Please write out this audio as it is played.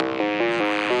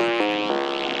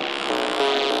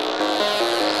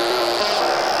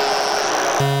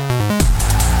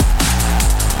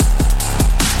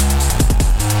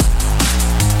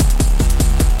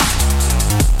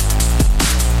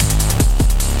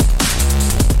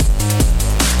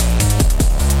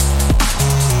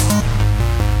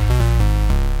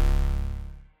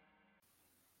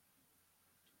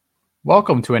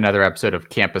Welcome to another episode of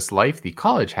Campus Life, the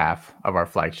college half of our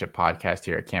flagship podcast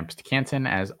here at Campus to Canton.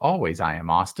 As always, I am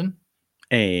Austin.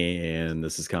 And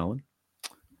this is Colin.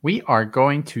 We are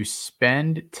going to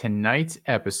spend tonight's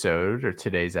episode, or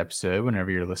today's episode,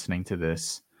 whenever you're listening to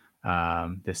this,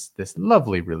 this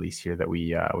lovely release here that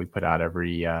we put out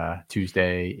every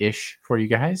Tuesday-ish for you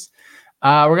guys.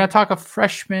 We're going to talk a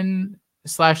freshman /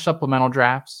 supplemental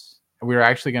drafts. We're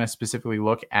actually going to specifically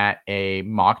look at a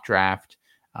mock draft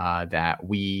that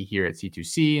we here at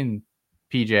C2C and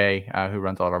PJ, who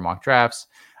runs all of our mock drafts,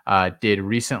 did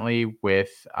recently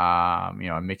with a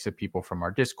mix of people from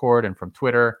our Discord and from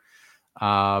Twitter,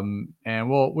 and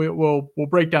we'll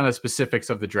break down the specifics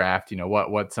of the draft.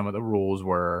 What some of the rules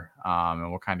were, and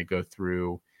we'll kind of go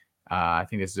through. I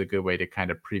think this is a good way to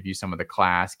kind of preview some of the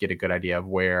class, get a good idea of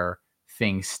where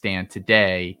things stand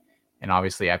today, and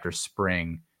obviously after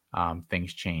spring,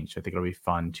 things change. So I think it'll be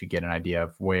fun to get an idea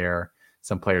of where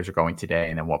some players are going today,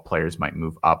 and then what players might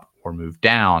move up or move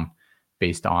down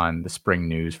based on the spring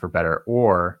news, for better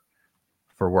or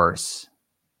for worse.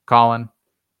 Colin,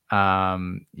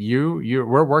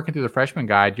 we're working through the freshman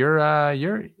guide.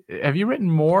 Have you written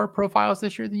more profiles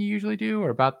this year than you usually do, or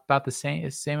about the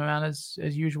same amount as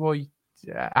usual?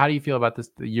 How do you feel about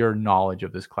your knowledge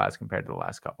of this class compared to the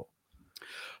last couple?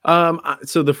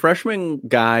 So the freshman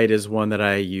guide is one that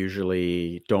I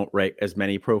usually don't write as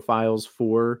many profiles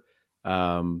for.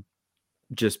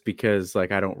 Just because I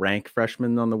don't rank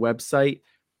freshmen on the website.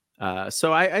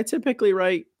 So I typically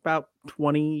write about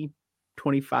 20,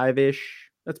 25-ish.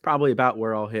 That's probably about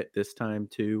where I'll hit this time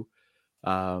too.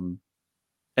 And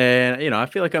I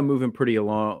feel like I'm moving pretty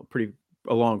along pretty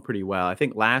well. I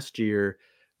think last year,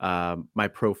 my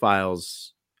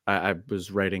profiles, I was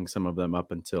writing some of them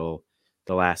up until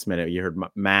the last minute. You heard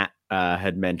Matt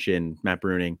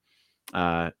Bruning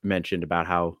mentioned about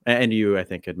how, and you, I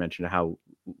think, had mentioned how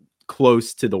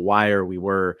close to the wire we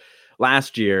were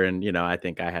last year. And, I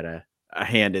think I had a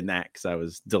hand in that because I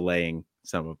was delaying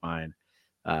some of mine.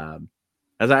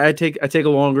 As I take a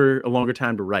longer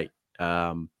time to write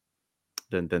than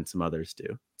some others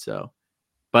do. So,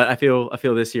 but I feel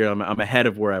this year I'm ahead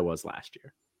of where I was last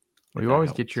year. Well, you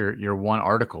always get your one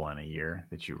article in a year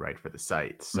that you write for the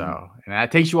site. So, and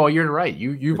that takes you all year to write.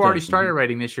 You've already started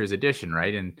writing this year's edition,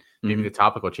 right? And maybe the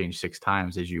topic will change 6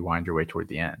 times as you wind your way toward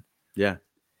the end.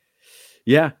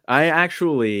 Yeah. I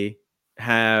actually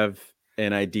have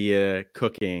an idea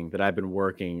cooking that I've been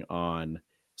working on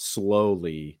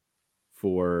slowly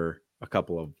for a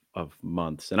couple of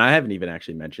months. And I haven't even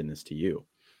actually mentioned this to you.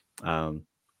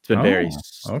 It's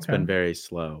been very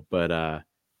slow, but,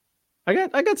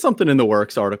 I got something in the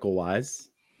works article wise.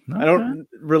 Okay. I don't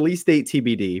release date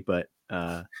TBD, but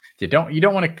you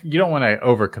don't want to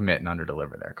overcommit and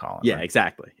underdeliver there, Colin. Yeah, right?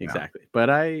 Exactly. But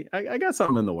I got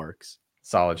something in the works.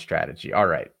 Solid strategy. All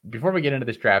right. Before we get into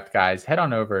this draft, guys, head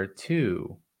on over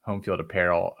to Homefield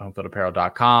Apparel,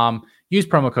 homefieldapparel.com. Use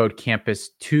promo code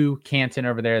Campus2Canton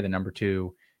over there, the number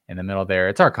 2 in the middle there.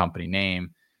 It's our company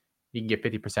name. You can get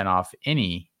 50% off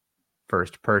any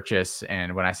first purchase.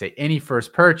 And when I say any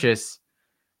first purchase,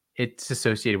 it's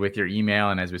associated with your email.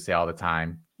 And as we say all the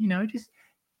time,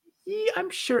 I'm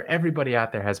sure everybody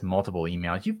out there has multiple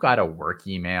emails. You've got a work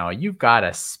email, you've got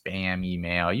a spam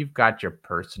email, you've got your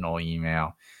personal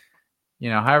email,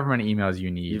 however many emails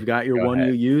you need. You've got your one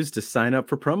you use to sign up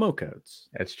for promo codes.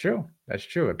 That's true.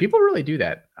 People really do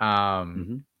that,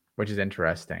 which is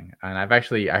interesting. And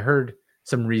I heard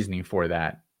some reasoning for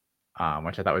that.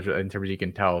 Which I thought was in terms of you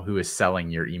can tell who is selling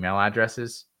your email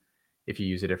addresses if you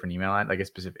use a different email ad, like a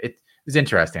specific. It's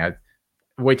interesting.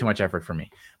 Way too much effort for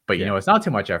me, but it's not too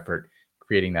much effort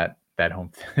creating that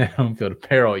Homefield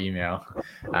Apparel email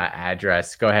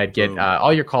address. Go ahead, get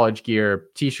all your college gear,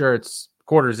 t-shirts,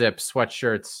 quarter zips,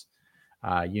 sweatshirts,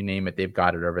 you name it. They've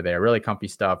got it over there. Really comfy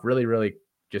stuff. Really, really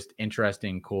just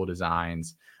interesting, cool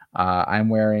designs. I'm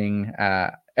wearing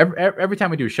every time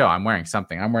we do a show, I'm wearing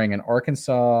something. I'm wearing an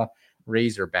Arkansas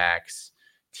Razorbacks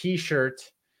t-shirt.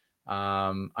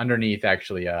 Underneath,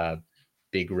 actually, a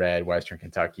big red Western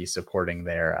Kentucky supporting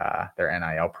their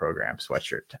NIL program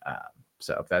sweatshirt.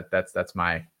 So that's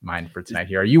mine for tonight.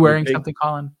 Here, are you wearing something,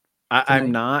 Colin?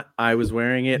 I'm not. I was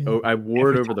wearing it. I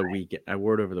wore it over the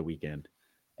weekend.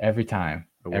 Every time.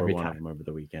 I wore one of them over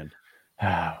the weekend.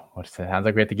 What's that? Sounds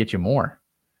like we have to get you more.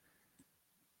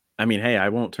 I mean, hey, I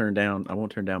won't turn down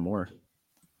more.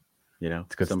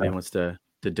 It's good. Somebody wants to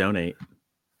donate.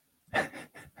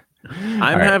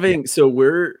 So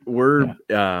we're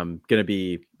gonna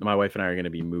be, my wife and I are gonna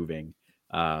be moving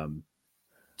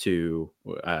to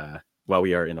while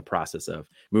we are in the process of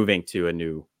moving to a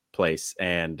new place,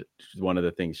 and one of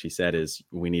the things she said is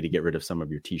we need to get rid of some of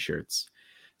your t-shirts.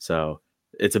 So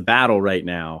it's a battle right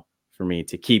now for me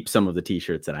to keep some of the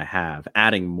t-shirts that I have.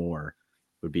 Adding more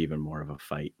would be even more of a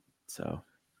fight. So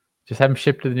just have them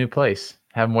shipped to the new place.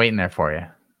 Have them waiting there for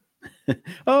you.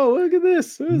 Oh, look at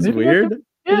this. This is weird. It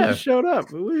Yeah. just showed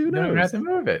up. Who You don't even have knows? to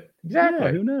move it. Exactly.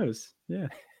 Yeah, who knows? Yeah.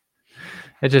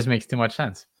 It just makes too much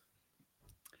sense.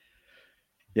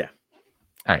 Yeah.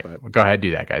 All right. Well, go ahead and do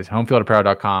that, guys.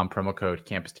 Homefieldapparel.com, promo code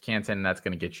Campus to Canton. That's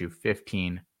going to get you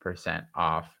 15%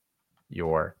 off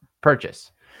your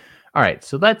purchase. All right,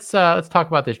 so let's talk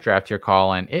about this draft here,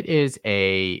 Colin. It is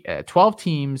a 12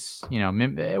 teams. You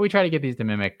know, we try to get these to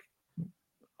mimic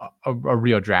a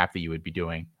real draft that you would be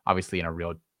doing. Obviously, in a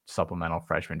real supplemental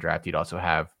freshman draft, you'd also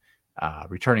have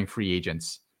returning free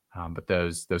agents, but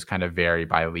those kind of vary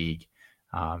by league,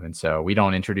 and so we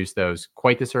don't introduce those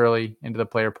quite this early into the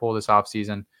player pool this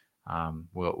offseason.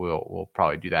 We'll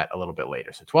probably do that a little bit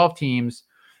later. So 12 teams,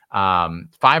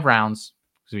 5 rounds.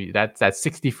 So that's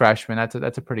 60 freshmen.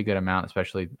 That's a pretty good amount,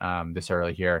 especially this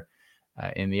early here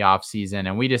in the off season.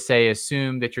 And we just say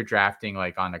assume that you're drafting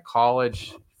like on a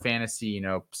college fantasy,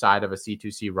 side of a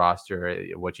C2C roster.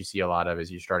 What you see a lot of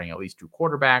is you're starting at least 2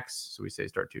 quarterbacks. So we say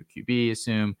start 2 QB.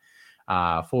 Assume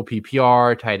full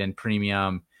PPR, tight end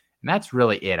premium, and that's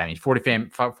really it. I mean,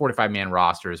 45 man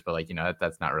rosters, but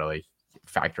that's not really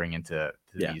factoring into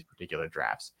these particular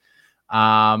drafts.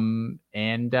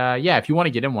 If you want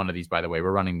to get in one of these, by the way,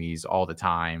 we're running these all the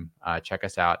time. Check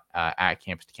us out at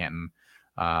Campus to Canton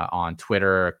on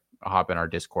Twitter. Hop in our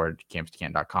Discord,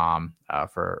 campustocanton.com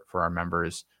for our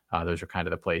members. Those are kind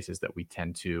of the places that we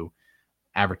tend to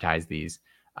advertise these.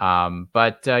 I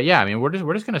mean, we're just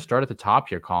going to start at the top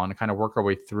here, Colin, and kind of work our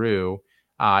way through.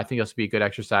 I think this will be a good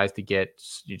exercise to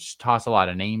you just toss a lot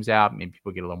of names out. Maybe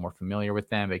people get a little more familiar with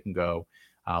them. They can go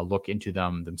look into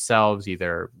them themselves,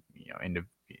 either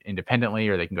independently,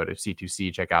 or they can go to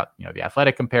C2C, check out the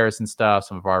athletic comparison stuff,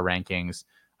 some of our rankings,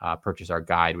 purchase our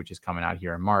guide, which is coming out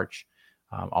here in March,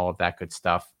 all of that good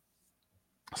stuff.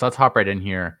 So let's hop right in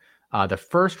here. The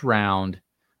first round,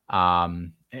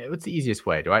 what's the easiest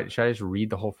way? Should I just read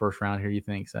the whole first round here? You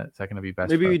think is that going to be best?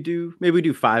 Maybe we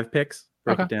do 5 picks.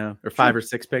 Break it down, or 5 or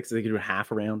 6 picks. They could do half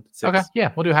a round. 6. Okay,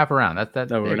 yeah, we'll do half a round.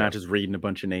 No, we're not just reading a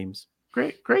bunch of names.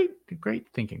 Great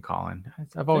thinking, Colin.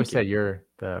 I've always said you're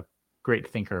the great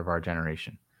thinker of our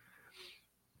generation.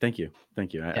 Thank you.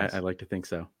 Yes. I like to think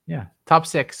so. Yeah. Top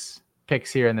 6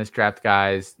 picks here in this draft,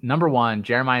 guys. Number 1,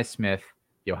 Jeremiah Smith,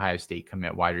 the Ohio State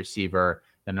commit wide receiver,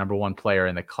 the number 1 player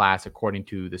in the class according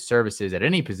to the services at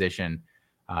any position.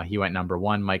 He went number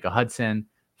 1. Micah Hudson,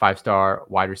 5-star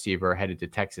wide receiver, headed to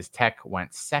Texas Tech,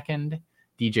 went 2nd.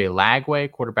 DJ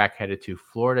Lagway, quarterback, headed to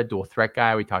Florida, dual threat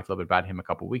guy. We talked a little bit about him a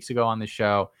couple weeks ago on the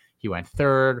show. He went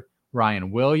 3rd.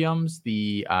 Ryan Williams,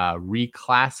 the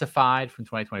reclassified from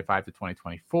 2025 to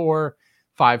 2024,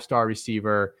 5-star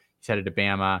receiver. He's headed to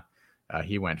Bama.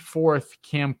 He went 4th.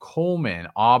 Cam Coleman,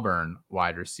 Auburn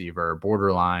wide receiver,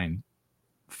 borderline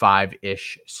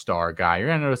 5-ish star guy. You're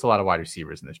going to notice a lot of wide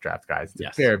receivers in this draft, guys.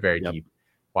 It's a very, very deep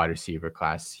wide receiver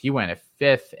class. He went at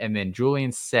 5th. And then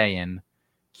Julian Sayin,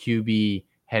 QB,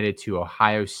 headed to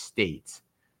Ohio State,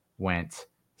 went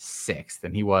 6th.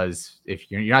 And he was,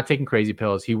 if you're not taking crazy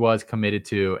pills, he was committed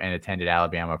to and attended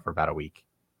Alabama for about a week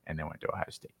and then went to Ohio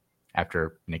State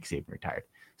after Nick Saban retired.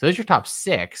 So there's your top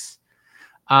 6.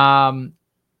 No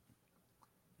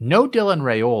Dylan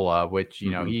Raiola, which,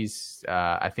 he's,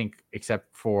 I think,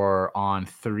 except for on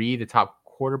 3, the top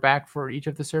quarterback for each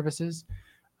of the services.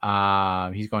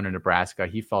 He's going to Nebraska.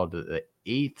 He fell to the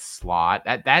 8th slot.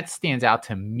 That stands out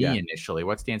to me initially.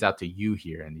 What stands out to you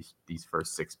here in these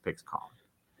first 6 picks, Colin?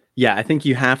 Yeah, I think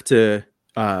you have to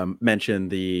mention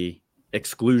the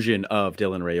exclusion of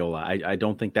Dylan Raiola. I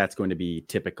don't think that's going to be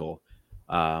typical.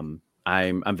 I'm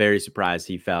very surprised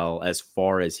he fell as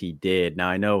far as he did. Now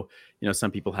I know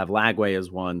some people have Lagway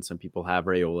as 1, some people have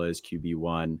Raiola as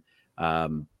QB1.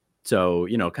 So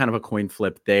kind of a coin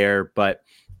flip there, but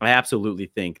I absolutely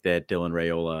think that Dylan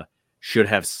Raiola should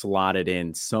have slotted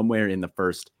in somewhere in the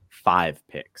first 5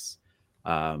 picks.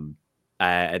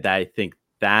 I think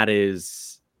that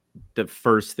is the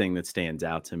first thing that stands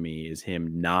out to me, is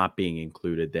him not being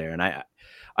included there. And I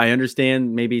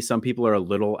understand maybe some people are a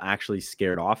little actually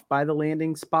scared off by the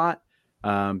landing spot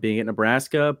being at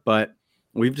Nebraska, but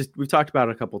we've talked about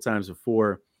it a couple of times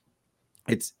before.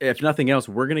 It's, if nothing else,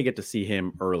 we're going to get to see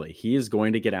him early. He is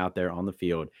going to get out there on the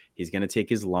field. He's going to take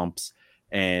his lumps,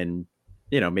 and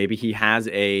maybe he has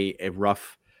a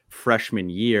rough freshman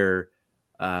year.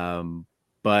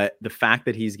 But the fact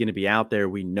that he's going to be out there,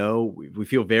 we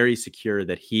feel very secure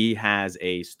that he has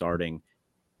a starting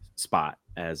spot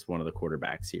as one of the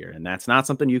quarterbacks here. And that's not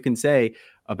something you can say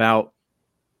about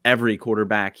every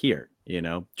quarterback here.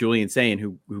 Julian Sayin,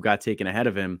 who got taken ahead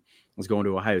of him, was going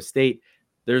to Ohio State.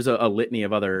 There's a litany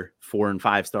of other 4 and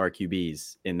 5 star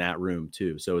QBs in that room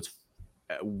too. So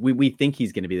we think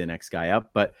he's going to be the next guy up,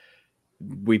 but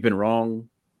we've been wrong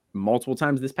multiple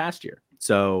times this past year.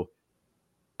 So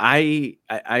I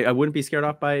wouldn't be scared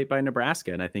off by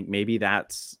Nebraska. And I think maybe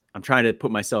I'm trying to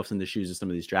put myself in the shoes of some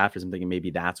of these drafters. I'm thinking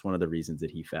maybe that's one of the reasons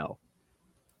that he fell.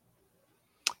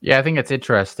 Yeah, I think it's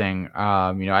interesting.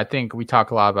 I think we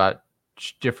talk a lot about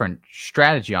different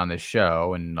strategy on this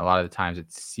show, and a lot of the times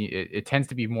it tends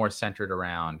to be more centered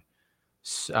around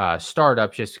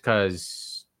startups, just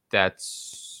because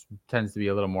tends to be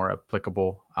a little more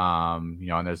applicable.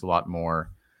 And there's a lot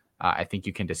more I think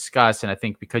you can discuss. And I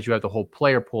think because you have the whole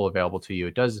player pool available to you,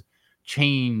 it does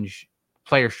change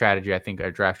player strategy. I think a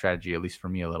draft strategy, at least for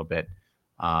me, a little bit.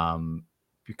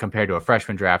 Compared to a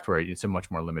freshman draft where it's a much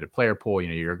more limited player pool.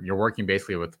 You're working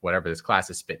basically with whatever this class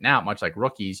is spitting out, much like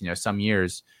rookies. Some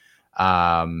years,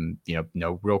 no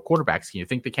real quarterbacks. Can you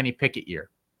think the Kenny Pickett year,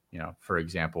 for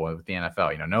example, with the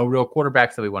NFL, no real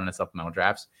quarterbacks that we won in the supplemental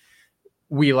drafts.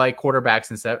 We like quarterbacks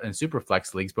in super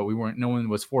flex leagues, but no one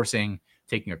was forcing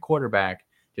taking a quarterback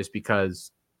just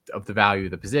because of the value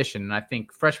of the position. And I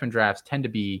think freshman drafts tend to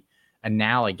be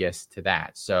analogous to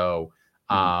that. So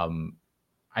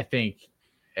I think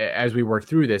as we work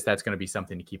through this, that's going to be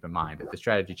something to keep in mind, that the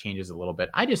strategy changes a little bit.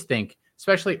 I just think,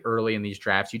 especially early in these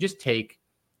drafts, you just take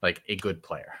like a good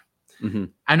player. Mm-hmm.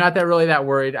 I'm not really that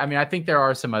worried. I mean, I think there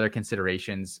are some other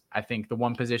considerations. I think the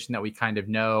one position that we kind of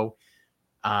know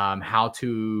how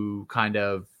to kind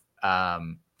of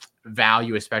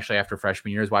value, especially after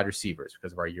freshman year, is wide receivers,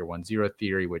 because of our year 1-0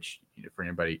 theory, which for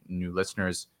anybody new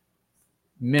listeners,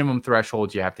 minimum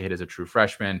thresholds you have to hit as a true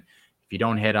freshman. If you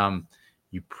don't hit them,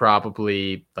 you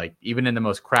probably, like, even in the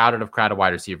most crowded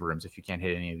wide receiver rooms, if you can't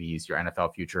hit any of these, your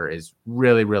NFL future is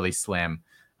really, really slim.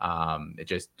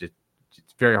 It's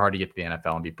very hard to get to the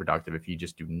NFL and be productive if you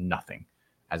just do nothing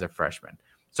as a freshman.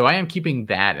 So I am keeping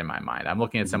that in my mind. I'm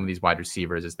looking at some of these wide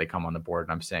receivers as they come on the board,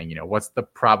 and I'm saying, what's the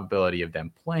probability of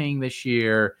them playing this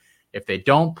year? If they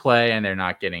don't play and they're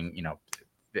not getting,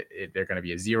 they're going to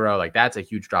be a 0, like that's a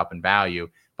huge drop in value.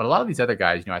 But a lot of these other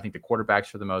guys, I think the quarterbacks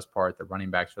for the most part, the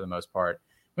running backs for the most part,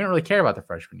 we don't really care about the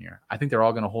freshman year. I think they're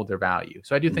all going to hold their value.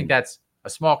 So I do think that's a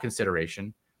small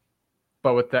consideration.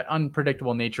 But with the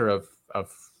unpredictable nature of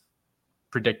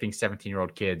predicting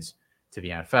 17-year-old kids to the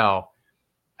NFL,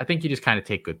 I think you just kind of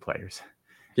take good players.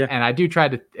 Yeah. And I do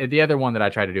the other one that I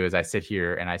try to do is I sit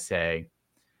here and I say,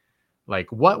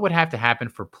 like, what would have to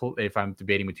happen if I'm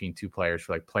debating between two players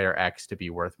for like player X to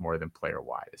be worth more than player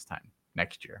Y this time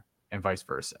next year, and vice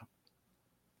versa.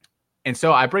 And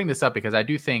so I bring this up because I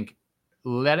do think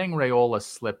letting Raiola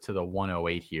slip to the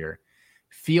 108 here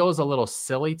feels a little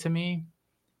silly to me.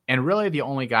 And really the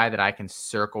only guy that I can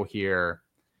circle here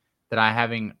that I'm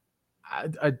having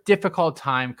a difficult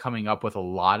time coming up with a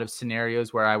lot of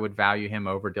scenarios where I would value him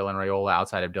over Dylan Raiola,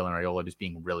 outside of Dylan Raiola just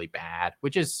being really bad,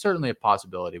 which is certainly a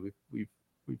possibility. We've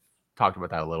talked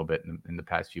about that a little bit in the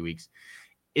past few weeks.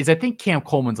 Is I think Cam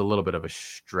Coleman's a little bit of a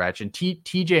stretch, and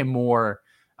TJ Moore,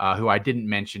 who I didn't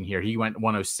mention here, he went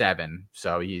 107,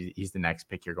 so he's the next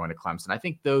pick here going to Clemson. I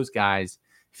think those guys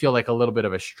feel like a little bit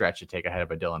of a stretch to take ahead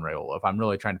of a Dylan Raiola. If I'm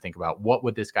really trying to think about what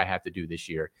would this guy have to do this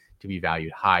year to be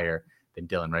valued higher than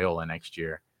Dylan Raiola next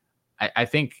year, I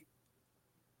think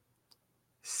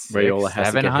Raiola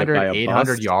has 700,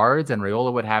 800 yards, and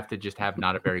Raiola would have to just have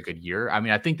not a very good year. I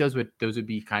mean, I think those would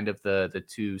be kind of the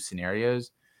two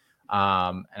scenarios.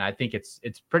 And I think it's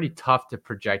pretty tough to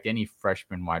project any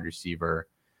freshman wide receiver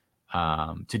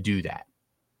to do that.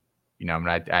 I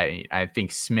mean, I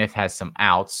think Smith has some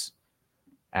outs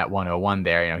at 101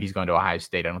 there. He's going to Ohio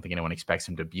State. I don't think anyone expects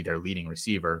him to be their leading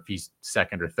receiver. If he's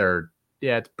second or third,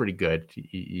 yeah, it's pretty good.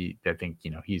 I think,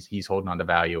 he's holding on to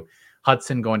value.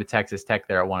 Hudson going to Texas Tech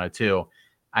there at 102.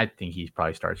 I think he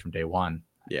probably starts from day one.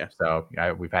 Yeah. So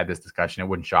we've had this discussion. It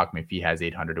wouldn't shock me if he has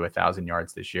 800 to 1,000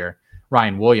 yards this year.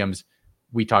 Ryan Williams,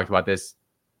 we talked about this.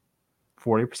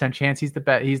 40% chance he's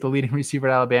the leading receiver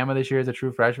at Alabama this year as a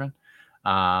true freshman.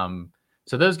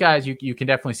 So those guys, you can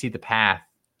definitely see the path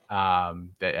that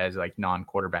as like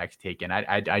non-quarterbacks taken.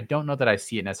 I don't know that I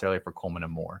see it necessarily for Coleman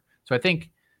and Moore. So I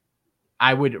think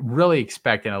I would really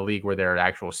expect in a league where there are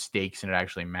actual stakes and it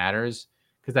actually matters,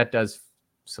 because that does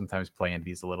sometimes play into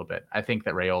these a little bit. I think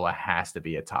that Raiola has to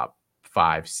be a top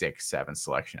 5, 6, 7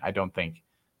 selection. I don't think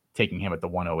taking him at the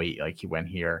 108 like he went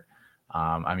here.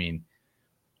 I mean,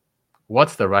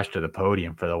 what's the rush to the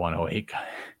podium for the 108 guy?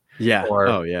 Yeah.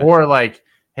 Or like,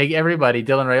 hey, everybody,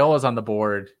 Dylan Raiola's on the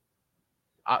board.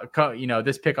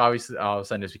 this pick obviously all of a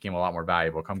sudden just became a lot more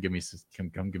valuable. Come give me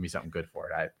something good for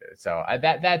it.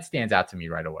 That stands out to me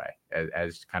right away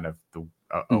as kind of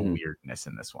a weirdness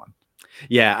in this one.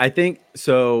 Yeah, I think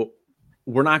so.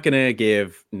 We're not going to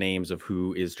give names of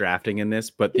who is drafting in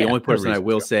this, but the only person I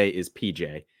will say is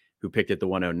PJ, who picked at the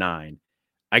 109.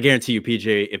 I guarantee you,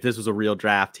 PJ, if this was a real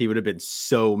draft, he would have been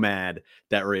so mad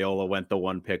that Raiola went the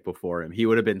one pick before him. He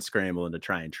would have been scrambling to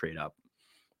try and trade up.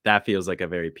 That feels like a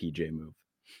very PJ move.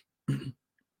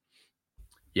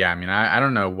 Yeah, I mean, I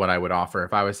don't know what I would offer.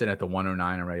 If I was sitting at the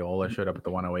 109 and Raiola showed up at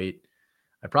the 108,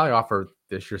 I'd probably offer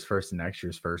this year's first and next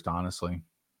year's first, honestly.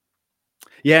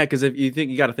 Yeah, because if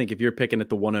you got to think if you're picking at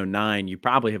the 109, you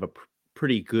probably have a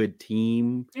pretty good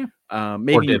team. Yeah.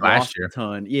 Maybe you lost a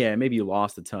ton. Yeah, maybe you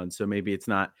lost a ton. So maybe it's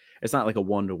not like a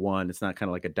 1-to-1. It's not kind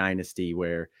of like a dynasty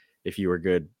where if you were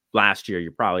good last year,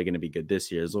 you're probably going to be good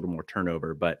this year. There's a little more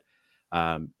turnover, but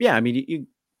yeah, I mean,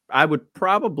 I would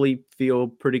probably feel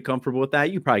pretty comfortable with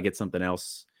that. You probably get something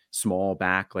else small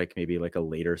back, like maybe like a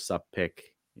later sup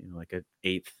pick, like a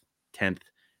 8th, 10th,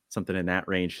 something in that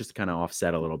range, just to kind of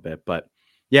offset a little bit. But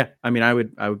yeah, I mean, I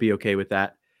would be okay with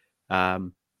that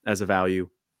as a value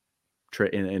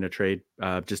in a trade,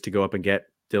 just to go up and get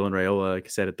Dylan Raiola, like I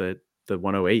said, at the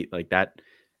 108. Like that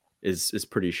is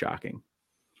pretty shocking.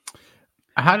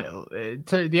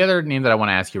 The other name that I want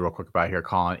to ask you real quick about here,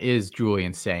 Colin, is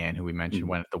Julian Sayin, who we mentioned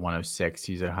went at the 106.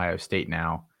 He's at Ohio State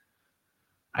now.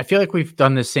 I feel like we've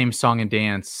done this same song and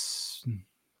dance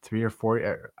 3 or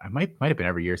 4. I might have been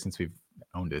every year since we've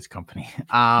owned this company.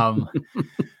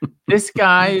 This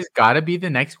guy's got to be the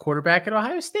next quarterback at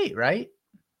Ohio State, right?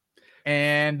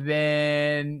 And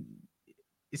then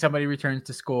somebody returns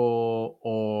to school,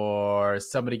 or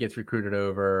somebody gets recruited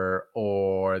over,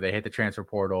 or they hit the transfer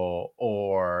portal,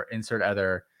 or insert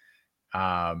other,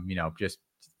 just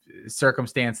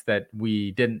circumstance that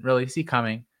we didn't really see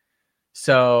coming.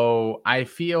 So I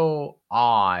feel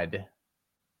odd.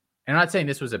 And I'm not saying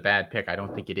this was a bad pick. I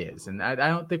don't think it is. And I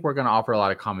don't think we're going to offer a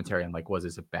lot of commentary on, like, was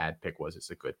this a bad pick? Was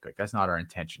this a good pick? That's not our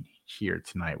intention here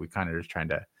tonight. We kind of just trying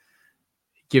to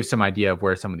give some idea of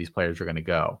where some of these players are going to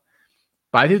go.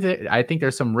 But I think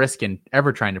there's some risk in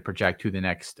ever trying to project who the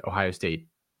next Ohio State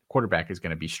quarterback is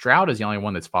going to be. Stroud is the only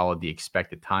one that's followed the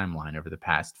expected timeline over the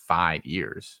past 5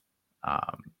 years.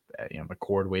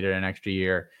 McCord waited an extra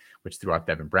year, which threw off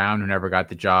Devin Brown, who never got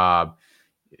the job.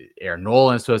 Aaron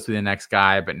Nolan's supposed to be the next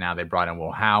guy, but now they brought in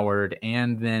Will Howard,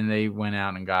 and then they went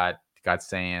out and got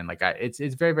saying, like, it's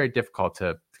very, very difficult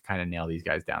to kind of nail these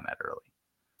guys down that early.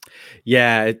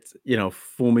 Yeah, it's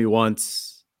fool me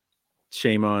once,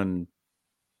 shame,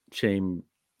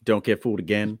 don't get fooled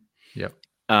again. Yep.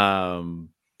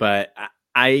 But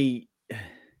I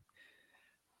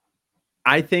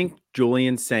think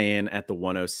Julian Sayin at the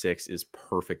 106 is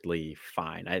perfectly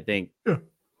fine. I think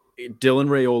Dylan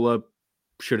Raiola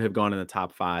should have gone in the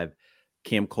top 5.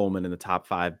 Cam Coleman in the top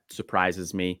 5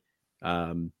 surprises me.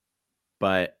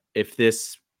 But if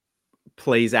this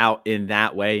plays out in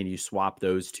that way and you swap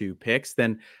those 2 picks,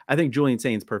 then I think Julian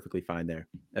Sayin's perfectly fine there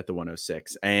at the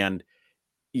 106. And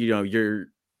you're,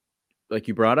 like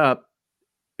you brought up,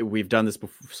 we've done this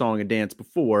song and dance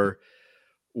before,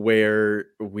 where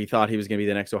we thought he was going to be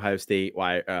the next Ohio State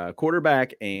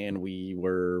quarterback, and we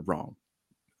were wrong.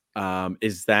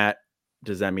 Does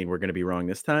that mean we're going to be wrong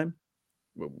this time?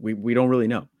 We don't really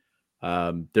know.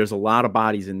 There's a lot of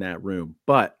bodies in that room,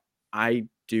 but I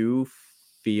do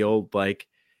feel like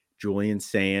Julian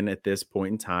Sayin at this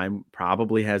point in time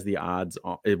probably has the odds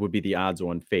on, it would be the odds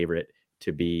on favorite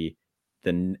to be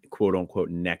the quote unquote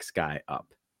next guy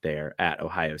up there at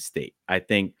Ohio State. I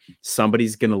think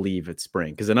somebody's going to leave at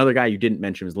spring, because another guy you didn't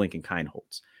mention was Lincoln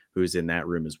Kienholz, who's in that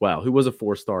room as well, who was a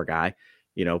 4-star guy.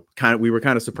 We were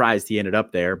kind of surprised he ended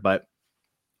up there, but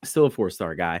still a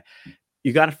 4-star guy.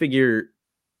 You got to figure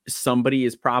somebody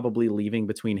is probably leaving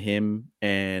between him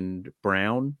and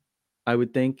Brown, I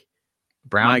would think.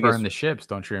 Brown burned the ships,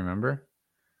 don't you remember?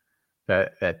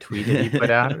 That tweet that he put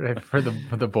out for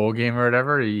the bowl game or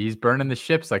whatever. He's burning the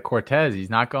ships like Cortez. He's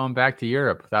not going back to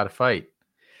Europe without a fight.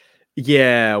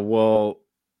 Yeah, well,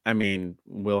 I mean,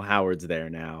 Will Howard's there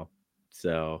now,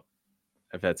 so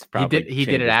if that's probably he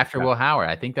did it after Will Howard.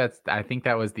 I think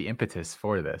that was the impetus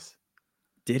for this.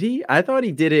 Did he? I thought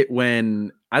he did it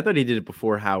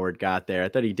before Howard got there. I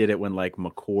thought he did it when, like,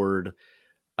 McCord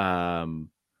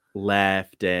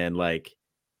left, and like.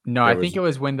 No, I think it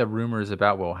was when the rumors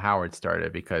about Will Howard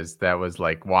started, because that was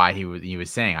like why he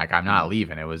was saying, like, I'm not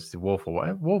leaving. It was Wolf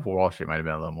of Wall Street might have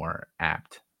been a little more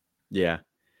apt. Yeah,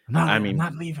 I'm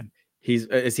not leaving.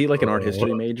 Is he like an art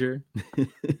history major? Is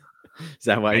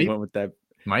that why he went with that?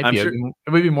 Might I'm be. sure.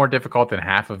 It would be more difficult than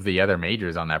half of the other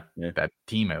majors on that Yeah. that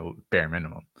team at bare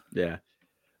minimum. Yeah.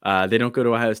 They don't go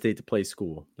to Ohio State to play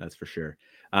school. That's for sure.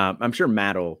 I'm sure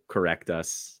Matt will correct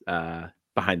us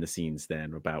behind the scenes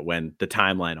then about when the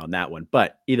timeline on that one.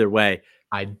 But either way,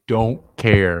 I don't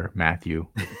care, Matthew.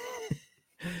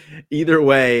 either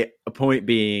way, a point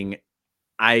being,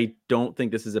 I don't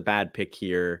think this is a bad pick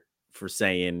here for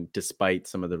saying, despite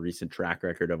some of the recent track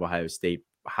record of Ohio State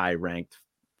high ranked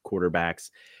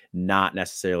quarterbacks, not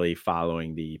necessarily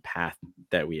following the path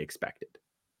that we expected.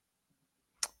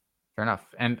 Fair enough.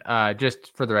 And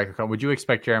just for the record, would you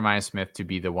expect Jeremiah Smith to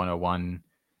be the 101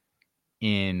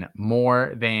 in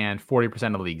more than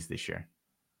 40% of leagues this year?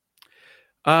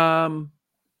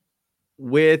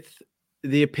 With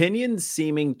the opinions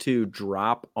seeming to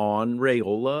drop on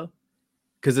Raiola,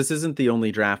 because this isn't the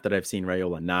only draft that I've seen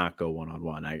Raiola not go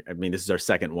one-on-one. I mean, this is our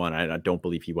second one. I don't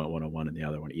believe he went one-on-one in the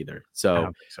other one either. I don't So,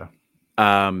 think so.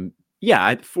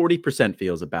 yeah, 40%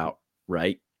 feels about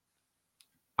right.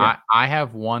 Yeah. I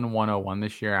have 101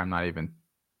 this year.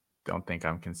 Don't think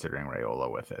I'm considering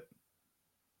Raiola with it.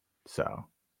 So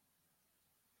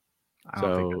I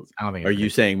don't think Are it's you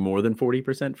saying more than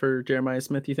 40% for Jeremiah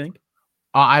Smith, you think?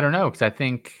 I don't know, because I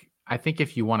think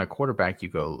if you want a quarterback,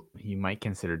 you might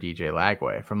consider DJ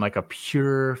Lagway from like a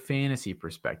pure fantasy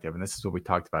perspective. And this is what we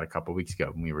talked about a couple of weeks ago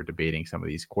when we were debating some of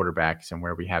these quarterbacks and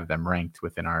where we have them ranked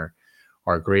within our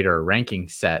greater ranking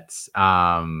sets.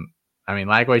 I mean,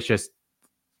 Lagway's just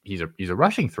he's a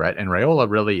rushing threat, and Raiola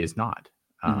really is not.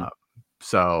 Mm-hmm.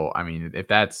 So I mean, if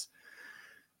that's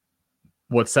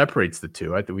what separates the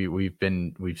two, I think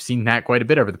we've seen that quite a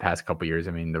bit over the past couple of years.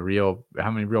 I mean, how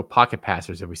many real pocket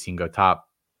passers have we seen go top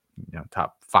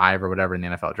 5 or whatever in the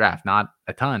NFL draft? Not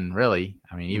a ton, really.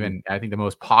 I mean, even I think the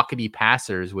most pockety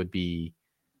passers would be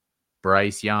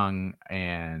Bryce Young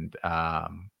and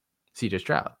CJ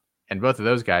Stroud, and both of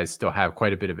those guys still have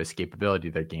quite a bit of escapability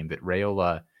to their game that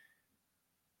Raiola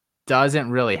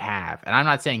doesn't really have. And I'm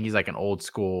not saying he's like an old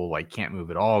school, like can't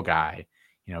move at all guy.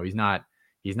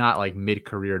 He's not like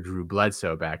mid-career Drew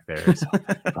Bledsoe back there or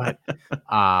something, but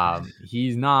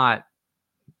he's not,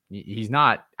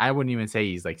 I wouldn't even say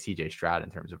he's like CJ Stroud in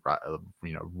terms of,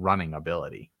 running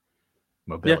ability,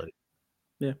 mobility.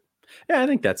 Yeah. I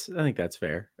think that's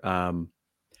fair. One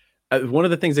of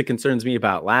the things that concerns me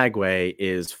about Lagway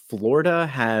is Florida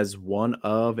has one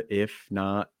of, if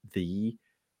not the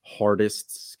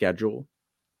hardest schedule.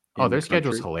 Oh, their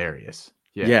schedule's hilarious.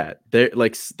 Yeah.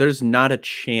 There's not a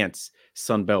chance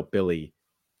Sunbelt Billy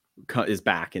is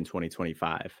back in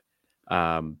 2025.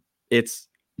 It's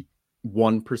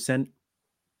 1%.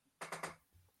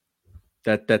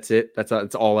 That's it.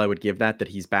 That's all I would give that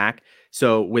he's back.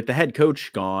 So with the head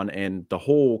coach gone and the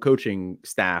whole coaching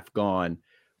staff gone,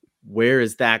 where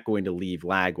is that going to leave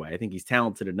Lagway? I think he's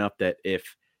talented enough that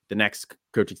if the next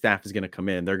coaching staff is going to come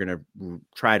in, they're going to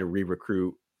try to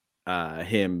re-recruit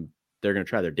him. They're going to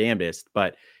try their damnedest,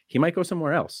 but he might go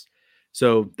somewhere else.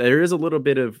 So there is a little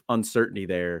bit of uncertainty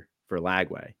there for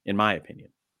Lagway, in my opinion.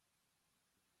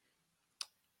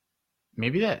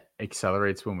 Maybe that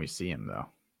accelerates when we see him, though.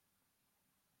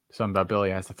 Something about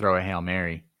Billy has to throw a Hail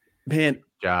Mary. Man, good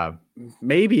job.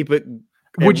 Maybe, but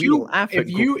would you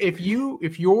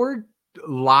if your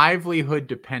livelihood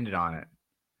depended on it,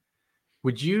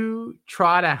 would you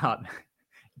trot out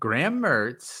Graham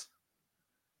Mertz,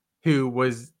 who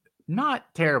was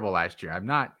not terrible last year?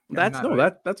 That's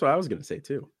what I was going to say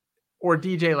too. Or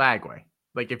DJ Lagway.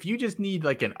 Like if you just need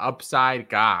like an upside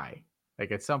guy,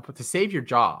 like at some point to save your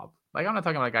job. Like I'm not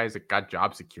talking about guys that got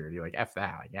job security. Like F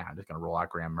that. Like, yeah, I'm just gonna roll out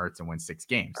Graham Mertz and win 6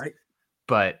 games. Right.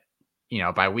 But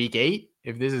by week 8,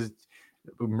 if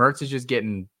Mertz is just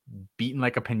getting beaten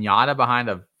like a piñata behind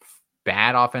a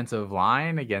bad offensive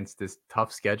line against this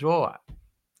tough schedule,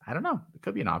 I don't know. It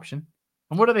could be an option.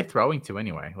 And what are they throwing to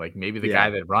anyway? Like maybe the guy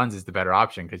that runs is the better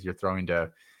option because you're throwing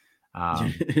to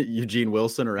Eugene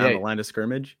Wilson around the line of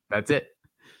scrimmage. That's it.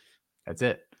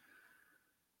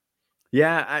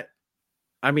 Yeah,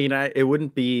 I mean, it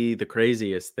wouldn't be the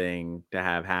craziest thing to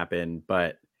have happen,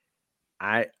 but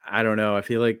I don't know. I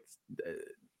feel like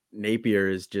Napier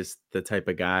is just the type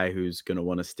of guy who's going to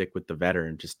want to stick with the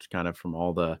veteran, just kind of from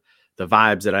all the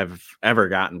vibes that I've ever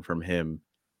gotten from him,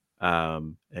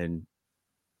 and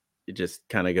it just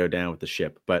kind of go down with the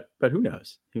ship. But who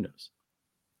knows? Who knows?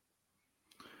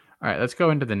 All right, let's go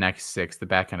into the next 6, the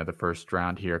back end of the first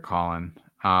round here, Colin.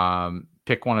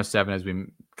 Pick 107, as we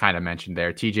kind of mentioned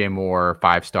there. TJ Moore,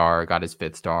 5-star, got his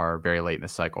 5th star very late in the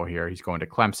cycle here. He's going to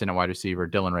Clemson at wide receiver.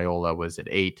 Dylan Raiola was at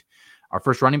 8. Our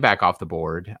first running back off the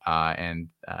board. And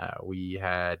we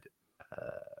had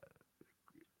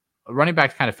running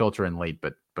backs kind of filter in late,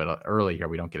 but but early here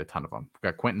we don't get a ton of them.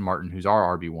 We've got Quentin Martin, who's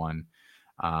our RB1,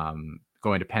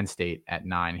 going to Penn State at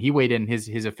 9. He weighed in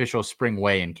his official spring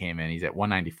weigh-in came in. He's at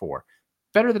 194,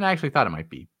 better than I actually thought it might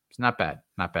be. It's not bad,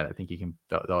 not bad. I think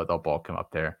they'll bulk him up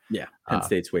there. Yeah, Penn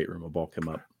State's weight room will bulk him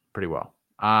up pretty well.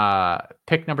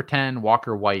 Pick number 10,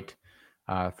 Walker White,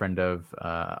 friend of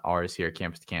ours here at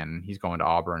Campus Canton. He's going to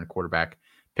Auburn, quarterback.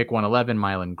 Pick 111,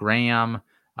 Mylan Graham,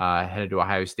 headed to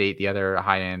Ohio State, the other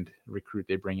high-end recruit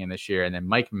they bring in this year. And then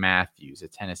Mike Matthews, a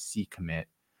Tennessee commit,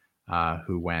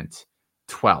 who went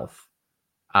 12th.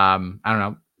 I don't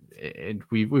know.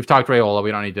 We've talked Raiola.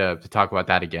 We don't need to talk about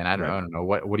that again. I don't know.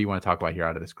 What do you want to talk about here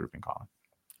out of this grouping, Colin?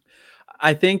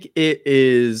 I think it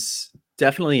is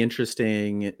definitely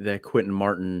interesting that Quentin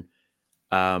Martin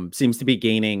seems to be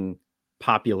gaining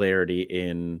popularity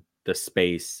in the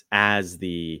space as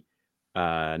the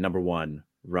number one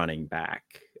running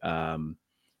back.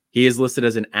 He is listed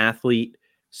as an athlete.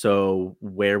 So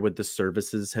where would the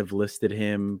services have listed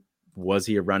him? Was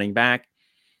he a running back?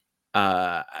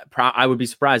 I would be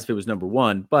surprised if it was number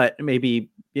one, but maybe,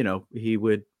 he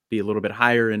would be a little bit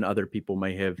higher and other people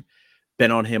may have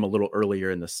been on him a little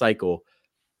earlier in the cycle.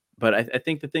 But I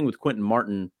think the thing with Quentin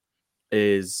Martin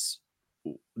is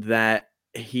that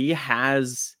he's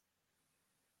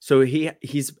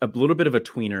a little bit of a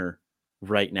tweener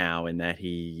right now in that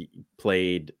he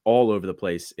played all over the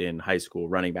place in high school,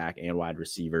 running back and wide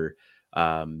receiver,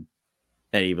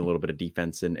 and even a little bit of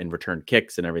defense and return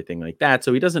kicks and everything like that.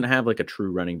 So he doesn't have like a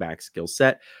true running back skill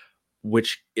set,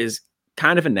 which is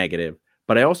kind of a negative.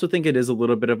 But I also think it is a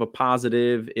little bit of a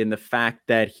positive in the fact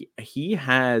that he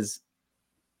has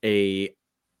a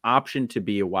option to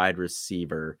be a wide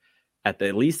receiver at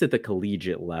least at the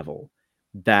collegiate level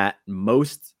that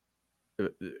most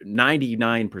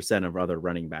 99% of other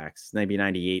running backs, maybe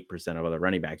 98% of other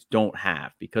running backs don't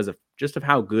have because of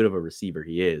how good of a receiver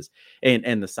he is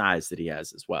and the size that he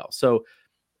has as well. So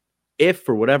if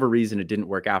for whatever reason it didn't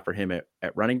work out for him at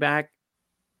running back,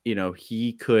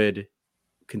 he could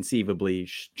conceivably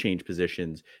change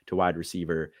positions to wide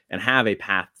receiver and have a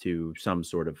path to some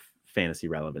sort of fantasy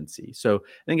relevancy. So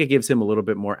I think it gives him a little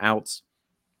bit more outs,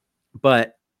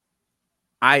 but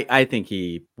I think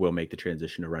he will make the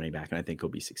transition to running back and I think he'll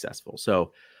be successful.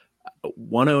 So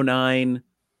 109,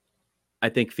 I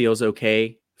think feels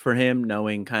okay for him,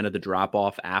 knowing kind of the drop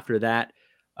off after that.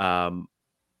 And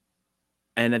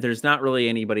there's not really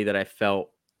anybody that I felt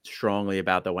strongly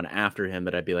about that one after him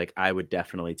that I'd be like, I would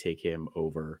definitely take him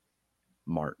over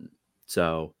Martin.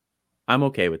 So I'm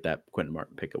okay with that Quentin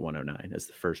Martin pick at 109 as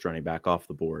the first running back off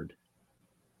the board.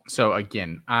 So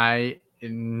again,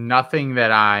 nothing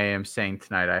that I am saying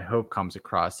tonight, I hope comes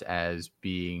across as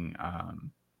being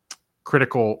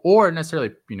critical or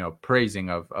necessarily, praising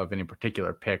of any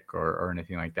particular pick or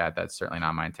anything like that. That's certainly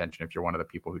not my intention. If you're one of the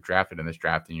people who drafted in this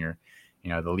draft and you're,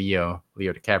 the Leo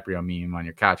DiCaprio meme on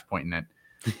your couch pointing at,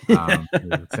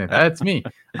 that's me.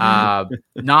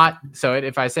 Not so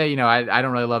if I say, I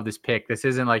don't really love this pick, this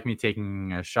isn't like me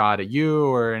taking a shot at you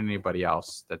or anybody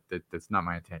else. That's not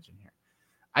my intention here.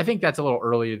 I think that's a little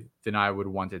earlier than I would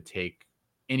want to take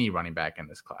any running back in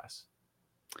this class.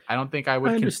 I don't think I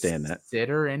would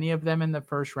consider any of them in the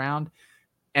first round.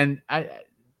 And I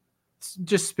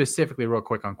just specifically real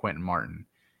quick on Quentin Martin.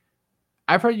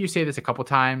 I've heard you say this a couple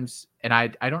times, and I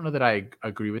don't know that I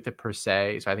agree with it per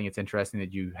se. So I think it's interesting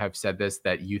that you have said this,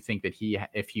 that you think that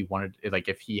if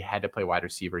he had to play wide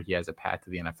receiver, he has a path to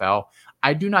the NFL.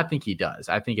 I do not think he does.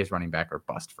 I think his running back are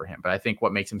bust for him. But I think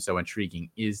what makes him so intriguing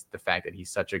is the fact that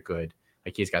he's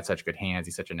got such good hands.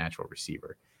 He's such a natural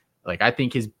receiver. Like, I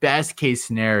think his best case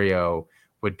scenario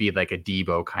would be like a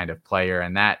Debo kind of player.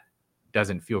 And that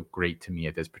doesn't feel great to me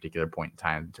at this particular point in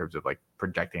time in terms of like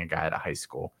projecting a guy out of high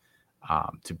school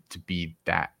to be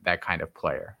that kind of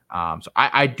player. So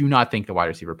I do not think the wide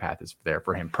receiver path is there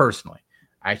for him personally.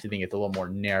 I actually think it's a little more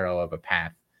narrow of a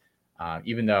path,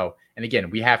 even though, and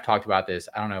again, we have talked about this,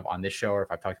 I don't know if on this show or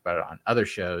if I've talked about it on other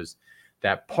shows,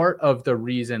 that part of the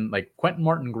reason, like Quentin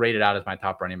Martin graded out as my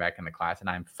top running back in the class, and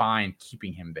I'm fine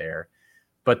keeping him there.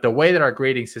 But the way that our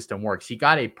grading system works, he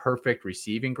got a perfect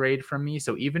receiving grade from me.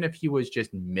 So even if he was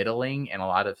just middling in a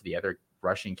lot of the other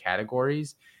rushing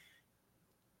categories,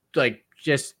 like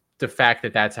just the fact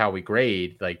that that's how we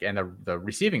grade, like, and the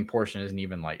receiving portion isn't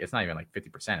even like, it's not even like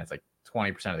 50%. It's like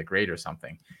 20% of the grade or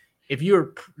something. If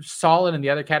you're solid in the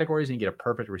other categories and you get a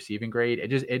perfect receiving grade,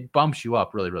 it bumps you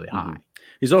up really, really high.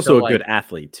 He's also a good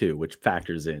athlete too, which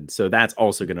factors in. So that's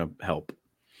also going to help.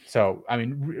 So, I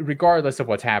mean, regardless of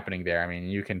what's happening there, I mean,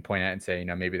 you can point out and say,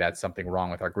 maybe that's something wrong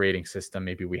with our grading system.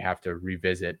 Maybe we have to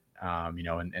revisit,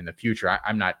 in the future.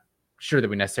 I'm not sure that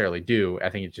we necessarily do. I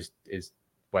think it just is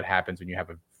what happens when you have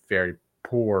a very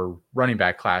poor running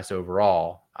back class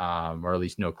overall, or at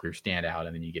least no clear standout.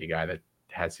 And then you get a guy that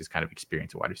has his kind of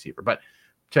experience at wide receiver. But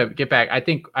to get back, I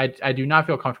think I do not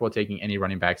feel comfortable taking any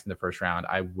running backs in the first round.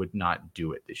 I would not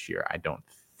do it this year. I don't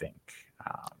think.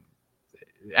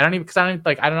 I don't even, because I don't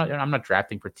like, I don't know. I'm not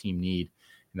drafting for team need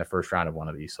in the first round of one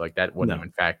of these. So like that wouldn't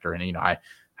even factor in. I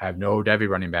have no Devy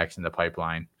running backs in the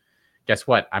pipeline. Guess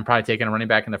what? I'm probably taking a running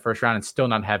back in the first round and still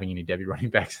not having any Devy running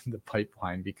backs in the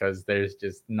pipeline because there's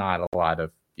just not a lot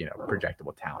of,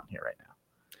 projectable talent here right now.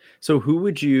 So who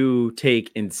would you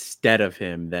take instead of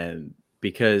him then?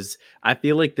 Because I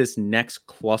feel like this next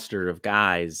cluster of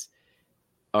guys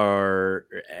are,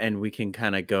 and we can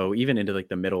kind of go even into like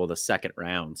the middle of the second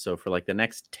round. So for like the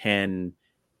next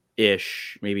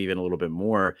 10-ish, maybe even a little bit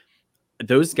more,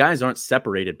 those guys aren't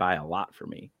separated by a lot for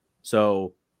me.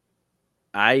 So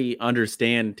I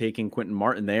understand taking Quentin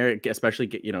Martin there,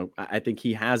 especially, I think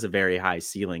he has a very high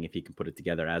ceiling if he can put it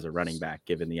together as a running back,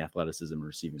 given the athleticism and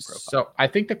receiving profile. So I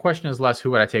think the question is less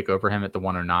who would I take over him at the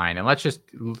 109? And let's just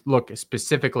look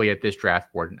specifically at this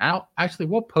draft board. And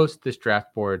we'll post this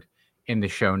draft board in the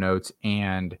show notes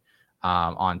and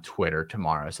on Twitter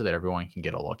tomorrow so that everyone can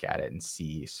get a look at it and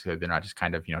see. So they're not just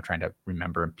kind of, trying to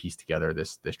remember and piece together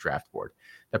this draft board.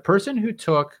 The person who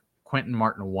took Quentin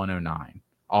Martin 109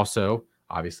 also,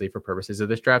 obviously, for purposes of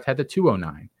this draft, had the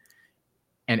 209.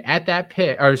 And at that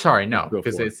pick,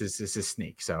 because this is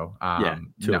sneak. So,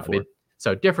 204.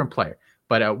 So different player.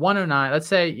 But at 109, let's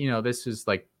say, this is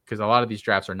like, because a lot of these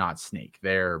drafts are not sneak.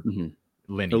 They're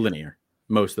linear.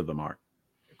 Most of them are.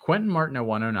 Quentin Martin at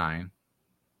 109.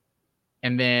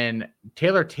 And then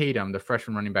Taylor Tatum, the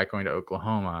freshman running back going to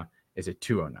Oklahoma, is at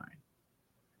 209.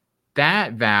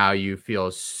 That value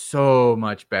feels so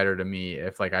much better to me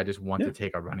if I just want to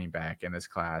take a running back in this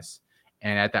class.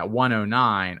 And at that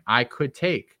 109, I could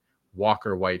take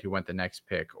Walker White, who went the next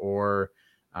pick, or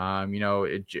I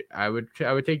would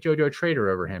take JoJo Trader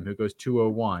over him, who goes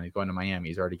 201. He's going to Miami.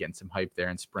 He's already getting some hype there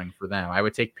in spring for them. I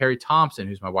would take Perry Thompson,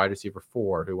 who's my wide receiver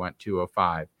 4, who went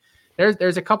 205.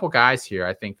 There's a couple guys here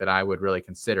I think that I would really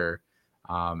consider.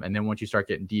 And then once you start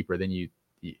getting deeper, then you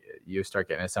start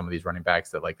getting at some of these running backs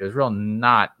that there's real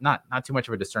not too much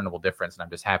of a discernible difference. And I'm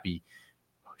just happy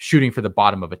shooting for the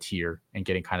bottom of a tier and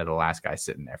getting kind of the last guy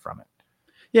sitting there from it.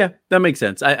 Yeah, that makes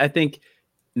sense. I think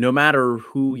no matter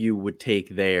who you would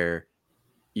take there,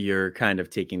 you're kind of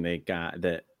taking the guy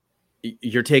that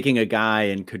you're taking a guy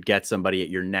and could get somebody at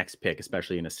your next pick,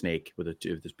 especially in a snake with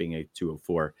this being a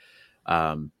 204.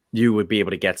 You would be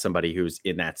able to get somebody who's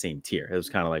in that same tier. It was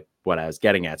kind of like what I was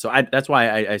getting at. So that's why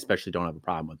I especially don't have a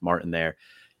problem with Martin there.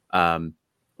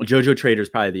 JoJo Trader is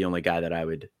probably the only guy that I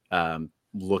would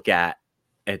look at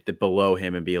the below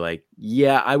him and be like,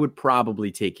 yeah, I would probably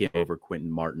take him over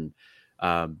Quentin Martin.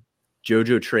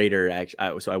 JoJo Trader,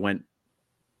 actually, so I went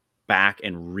back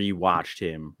and rewatched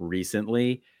him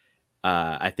recently.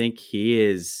 I think he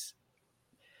is.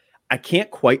 I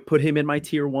can't quite put him in my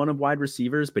tier 1 of wide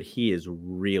receivers, but he is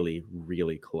really,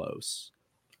 really close.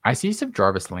 I see some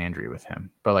Jarvis Landry with him,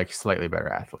 but slightly better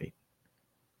athlete.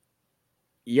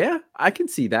 Yeah, I can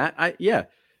see that.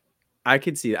 I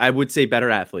can see that. I would say better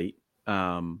athlete.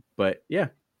 But yeah,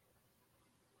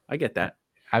 I get that.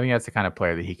 I think that's the kind of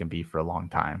player that he can be for a long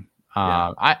time.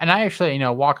 I actually,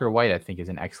 Walker White, I think is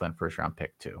an excellent first round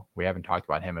pick too. We haven't talked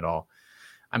about him at all.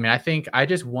 I mean, I think I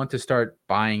just want to start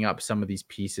buying up some of these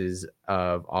pieces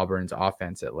of Auburn's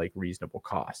offense at reasonable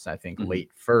costs. I think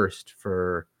late first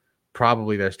for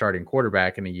probably their starting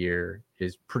quarterback in a year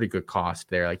is pretty good cost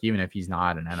there. Even if he's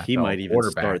not an NFL he might even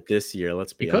start this year.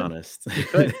 Let's be honest. He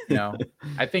could.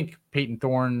 I think Peyton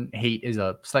Thorne hate is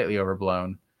a slightly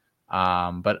overblown,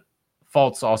 but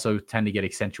faults also tend to get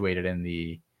accentuated in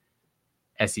the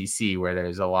SEC, where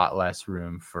there's a lot less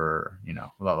room for,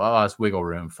 a lot less wiggle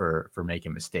room for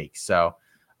making mistakes. So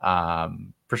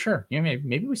for sure,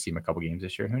 maybe we see him a couple games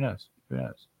this year. Who knows?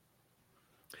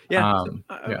 Yeah,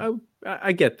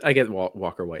 I get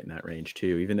Walker White in that range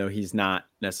too, even though he's not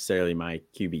necessarily my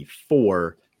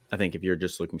QB4. I think if you're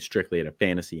just looking strictly at a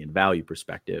fantasy and value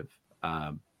perspective,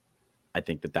 I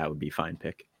think that would be a fine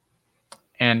pick.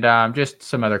 And just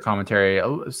some other commentary,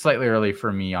 slightly early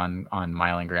for me on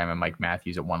Mylan Graham and Mike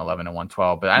Matthews at 111 and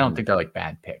 112, but I don't think they're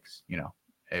bad picks.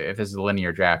 If this is a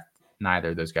linear draft, neither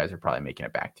of those guys are probably making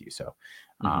it back to you. So,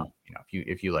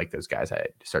 if you like those guys, I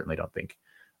certainly don't think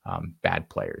bad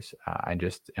players. I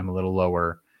just am a little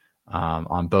lower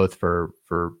on both for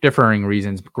differing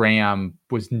reasons. Graham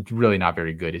was really not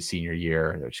very good his senior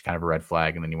year. It was kind of a red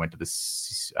flag, and then he went to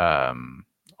this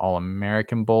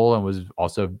All-American Bowl and was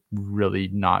also really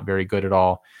not very good at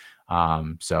all.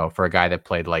 So for a guy that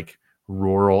played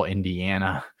rural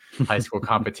Indiana high school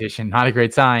competition, not a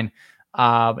great sign.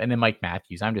 And then Mike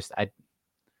Matthews.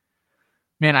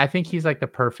 Man, I think he's like the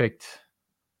perfect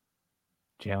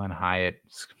Jalen Hyatt,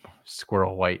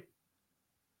 Squirrel White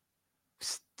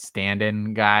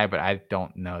stand-in guy, but I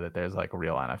don't know that there's like a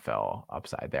real NFL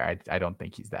upside there. I don't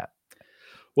think he's that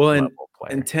Well, level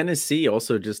and player. Tennessee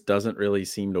also just doesn't really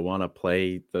seem to want to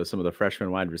play some of the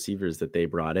freshman wide receivers that they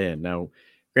brought in. Now,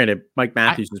 granted, Mike I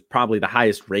Matthews is probably the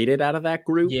highest rated out of that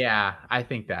group. Yeah, I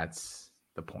think that's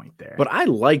the point there. But I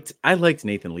liked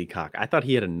Nathan Leacock. I thought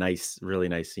he had a really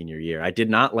nice senior year. I did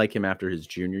not like him after his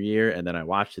junior year, and then I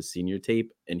watched his senior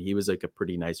tape, and he was like a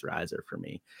pretty nice riser for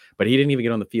me. But he didn't even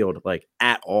get on the field like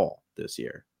at all this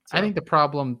year. I So think the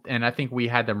problem, and I think we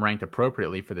had them ranked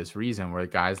appropriately for this reason, where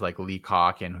guys like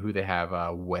Leacock and who they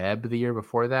have, Webb the year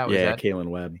before that was yeah, that, Kalen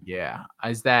Webb, yeah,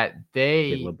 is that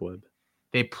they Caleb Webb.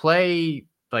 they play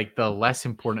like the less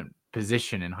important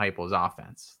position in Heupel's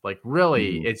offense. Like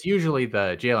really, Mhm. it's usually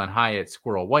the Jalen Hyatt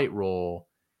Squirrel White role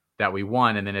that we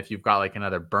won, and then if you've got like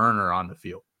another burner on the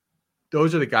field,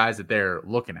 those are the guys that they're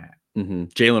looking at.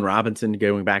 Jalen Robinson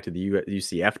going back to the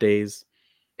UCF days,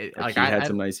 like Like he had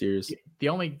some nice years. the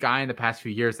only guy in the past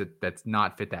few years that's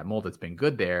not fit that mold that's been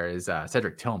good there is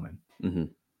Cedric Tillman,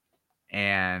 Mhm.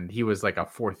 and he was like a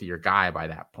fourth year guy by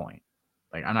that point.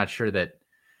 Like I'm not sure that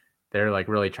they're like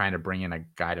really trying to bring in a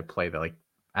guy to play that, like,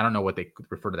 I don't know what they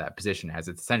refer to that position as.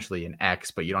 It's essentially an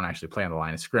X, but you don't actually play on the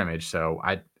line of scrimmage. So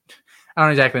I don't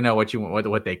exactly know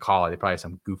what they call it. They probably have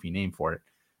some goofy name for it.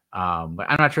 But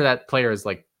I'm not sure that player is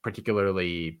like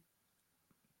particularly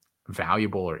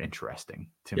valuable or interesting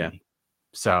to Yeah, me.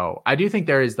 So I do think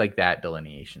there is like that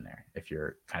delineation there if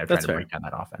you're kind of trying that's to break fair.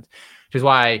 down that offense, which is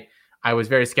why I was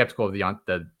very skeptical of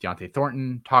the Deontay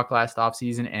Thornton talk last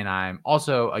offseason. And I'm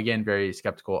also, again, very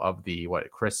skeptical of the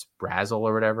Chris Brazel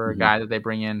or whatever Mhm. guy that they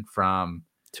bring in from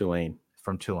Tulane.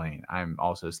 Tulane. I'm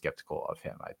also skeptical of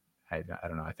him. I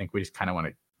don't know. I think we just kind of want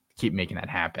to keep making that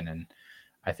happen. And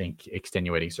I think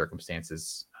extenuating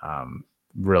circumstances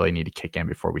really need to kick in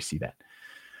before we see that.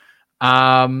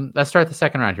 Let's start the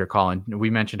second round here, Colin.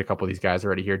 We mentioned a couple of these guys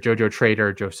already here. JoJo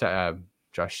Trader,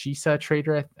 Joshisa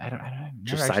Trader.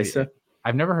 Josiah?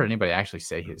 I've never heard anybody actually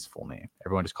say his full name.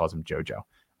 Everyone just calls him JoJo.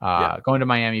 Yeah. Going to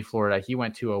Miami, Florida. He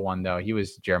went 201 though. He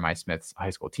was Jeremiah Smith's high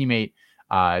school teammate.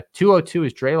 202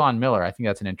 is Draylon Miller. I think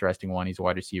that's an interesting one. He's a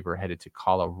wide receiver headed to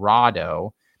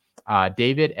Colorado.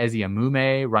 David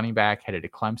Eziamume, running back, headed to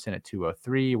Clemson at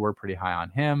 203. We're pretty high on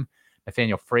him.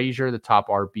 Nathaniel Frazier, the top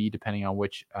RB, depending on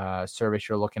which service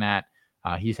you're looking at.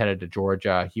 He's headed to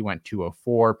Georgia. He went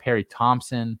 204. Perry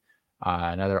Thompson,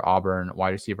 another Auburn wide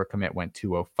receiver commit, went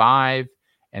 205.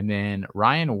 And then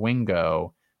Ryan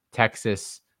Wingo,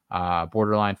 Texas,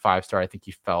 borderline 5-star. I think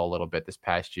he fell a little bit this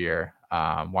past year.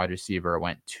 Wide receiver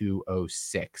went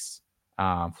 206.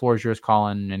 Floor is yours,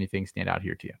 Colin. Anything stand out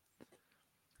here to you?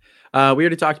 We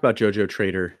already talked about JoJo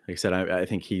Trader. Like I said, I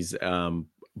think he's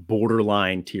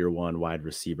borderline tier 1 wide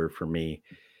receiver for me.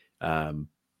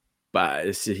 But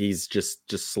he's just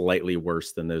slightly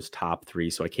worse than those top 3.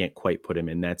 So I can't quite put him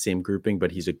in that same grouping,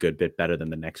 but he's a good bit better than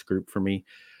the next group for me.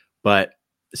 But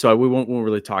so we won't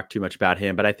really talk too much about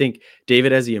him, but I think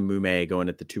David Eziamume going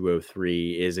at the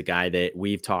 203 is a guy that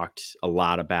we've talked a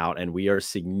lot about, and we are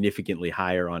significantly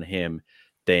higher on him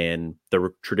than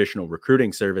the traditional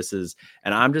recruiting services.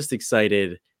 And I'm just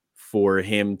excited for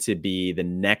him to be the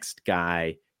next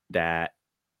guy that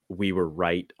we were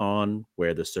right on,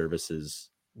 where the services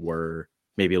were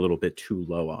maybe a little bit too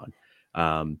low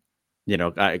on.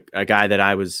 A guy that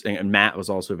I was, and Matt was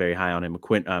also very high on him,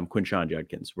 Quinshon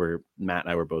Judkins, where Matt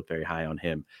and I were both very high on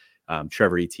him.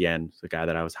 Trevor Etienne, the guy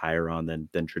that I was higher on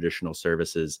than traditional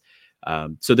services.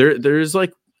 So there's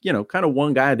like, kind of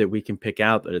one guy that we can pick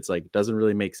out that it's like, doesn't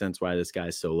really make sense why this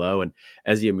guy's so low. And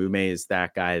Eziamume is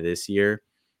that guy this year.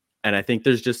 And I think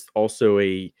there's just also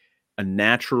a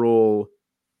natural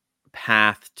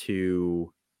path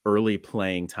to early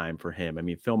playing time for him. I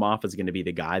mean, Phil Moffa is going to be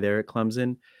the guy there at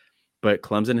Clemson, but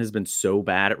Clemson has been so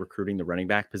bad at recruiting the running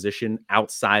back position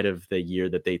outside of the year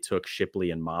that they took Shipley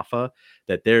and Moffa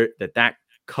that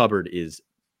cupboard is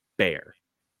bare.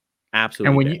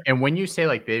 Absolutely bare. And when you say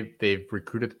like they've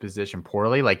recruited the position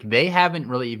poorly, like they haven't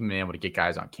really even been able to get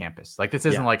guys on campus. Like this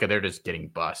isn't like they're just getting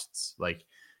busts. Like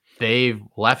they've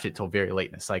left it till very late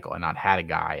in the cycle and not had a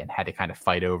guy and had to kind of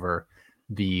fight over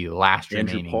the last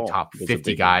Andrew remaining Paul top was a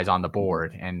 50 big guys one. on the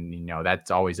board. And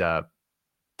that's always a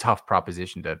tough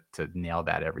proposition to nail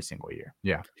that every single year.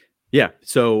 Yeah. Yeah.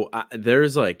 So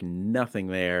there's like nothing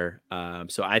there.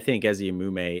 So I think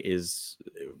Eziamume is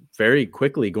very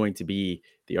quickly going to be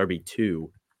the RB2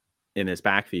 in this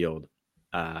backfield,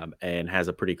 and has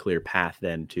a pretty clear path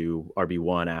then to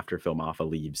RB1 after Phil Moffa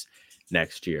leaves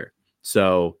next year.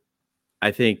 So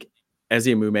I think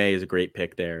Eziamume is a great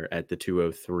pick there at the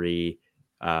 203.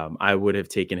 I would have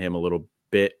taken him a little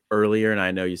bit earlier, and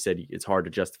I know you said it's hard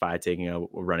to justify taking a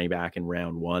running back in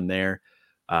round one there,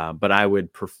 but I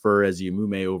would prefer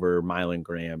Eziamume over Mylan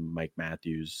Graham, Mike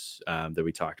Matthews that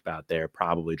we talked about there,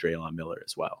 probably Draylon Miller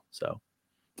as well. So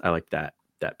I like that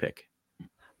pick.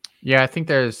 Yeah, I think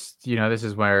there's, this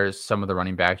is where some of the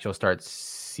running backs, you'll start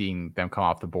seeing them come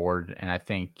off the board. And I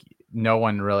think no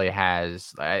one really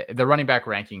has the running back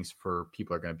rankings for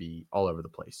people are going to be all over the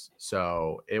place.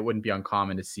 So it wouldn't be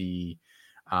uncommon to see,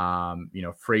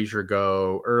 Frazier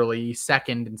go early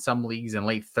second in some leagues and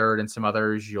late third in some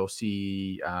others. You'll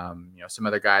see, some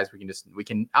other guys.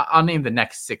 I'll name the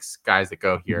next 6 guys that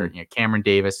go here. Mm-hmm. Cameron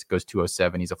Davis goes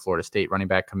 207. He's a Florida State running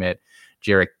back commit.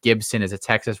 Jarek Gibson is a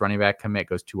Texas running back commit,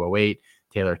 goes 208.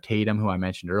 Taylor Tatum, who I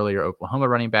mentioned earlier, Oklahoma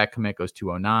running back commit, goes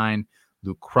 209.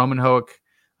 Luke Kromenhoek,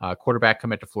 quarterback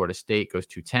commit to Florida State, goes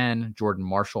 210. Jordan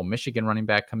Marshall, Michigan running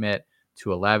back commit,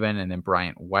 211. And then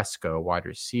Bryant Wesco, wide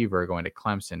receiver, going to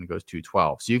Clemson, goes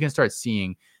 212. So you can start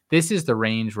seeing this is the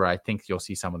range where I think you'll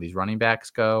see some of these running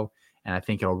backs go. And I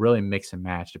think it'll really mix and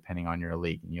match depending on your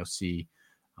league. And you'll see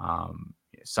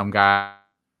some guys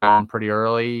going pretty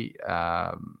early.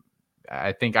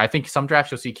 I think some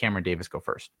drafts you'll see Cameron Davis go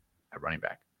first at running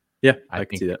back. Yeah, I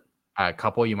can see that. A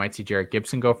couple you might see Jarek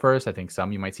Gibson go first. I think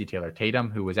some you might see Taylor Tatum,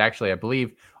 who was actually, I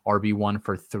believe, RB1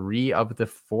 for 3 of the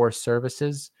 4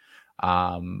 services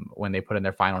when they put in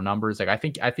their final numbers. Like I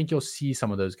think you'll see some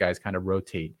of those guys kind of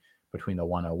rotate between the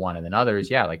 101 and then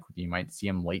others. Yeah, like you might see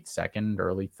them late second,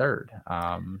 early third.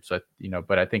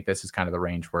 But I think this is kind of the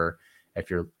range where if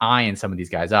you're eyeing some of these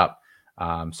guys up,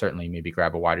 certainly maybe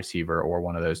grab a wide receiver or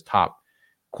one of those top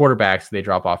quarterbacks. They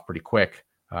drop off pretty quick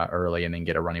early and then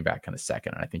get a running back in the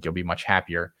second. And I think you'll be much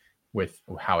happier with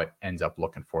how it ends up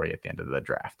looking for you at the end of the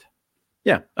draft.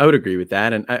 Yeah, I would agree with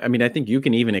that. And I mean, I think you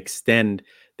can even extend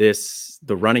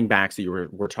the running backs that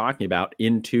we're talking about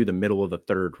into the middle of the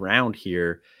 3rd round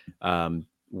here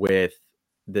with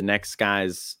the next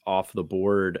guys off the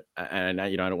board. And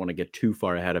I don't want to get too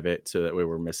far ahead of it so that way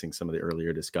we're missing some of the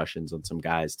earlier discussions on some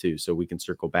guys too. So we can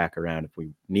circle back around if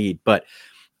we need. But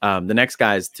the next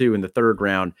guys too in the 3rd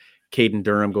round, Caden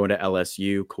Durham going to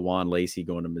LSU, Kawan Lacey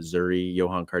going to Missouri,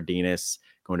 Johan Cardenas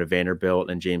going to Vanderbilt,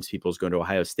 and James Peoples going to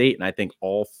Ohio State. And I think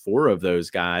all 4 of those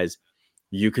guys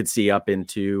you could see up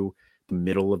into the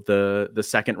middle of the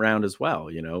 2nd round as well.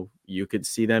 You could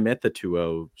see them at the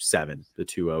 207, the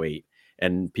 208,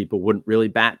 and people wouldn't really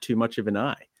bat too much of an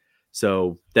eye.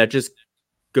 So that just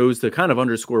goes to kind of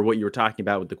underscore what you were talking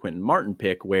about with the Quentin Martin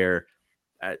pick, where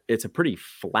it's a pretty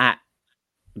flat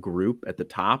group at the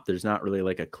top. There's not really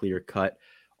like a clear cut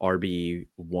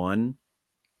RB1.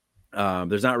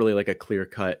 There's not really like a clear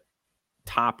cut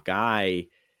top guy.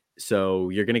 So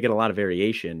you're going to get a lot of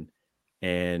variation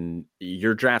and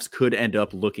your drafts could end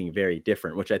up looking very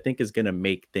different, which I think is going to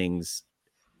make things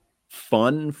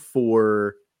fun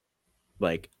for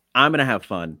I'm going to have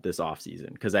fun this off season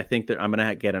because I think that I'm going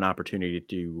to get an opportunity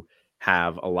to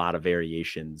have a lot of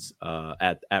variations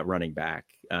at running back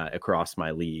across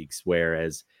my leagues.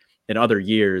 Whereas in other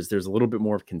years, there's a little bit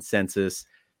more of consensus,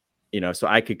 so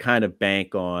I could kind of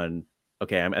bank on,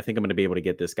 okay, I think I'm going to be able to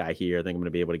get this guy here. I think I'm going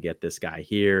to be able to get this guy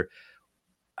here.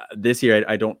 This year,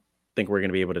 I don't think we're going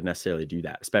to be able to necessarily do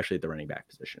that, especially at the running back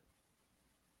position.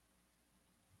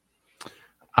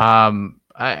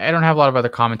 I don't have a lot of other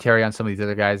commentary on some of these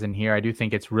other guys in here. I do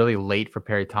think it's really late for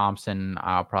Perry Thompson.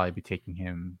 I'll probably be taking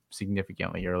him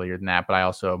significantly earlier than that, but I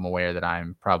also am aware that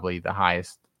I'm probably the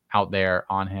highest out there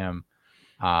on him.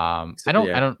 I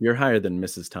don't. You're higher than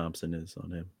Mrs. Thompson is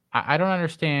on him. I don't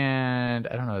understand.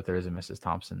 I don't know if there is a Mrs.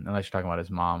 Thompson unless you're talking about his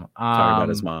mom. Talking about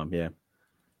his mom, yeah.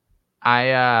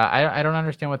 I don't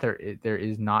understand what there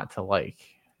is not to like.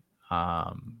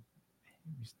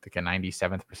 He's like a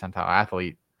 97th percentile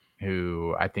athlete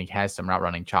who I think has some route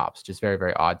running chops. Just very,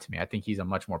 very odd to me. I think he's a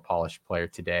much more polished player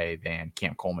today than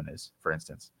Cam Coleman is, for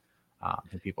instance.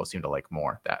 And people seem to like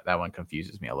more. That one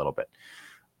confuses me a little bit.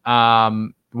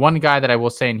 One guy that I will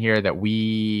say in here that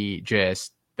we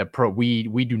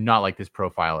do not like this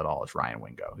profile at all is Ryan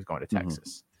Wingo, who's going to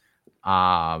Texas.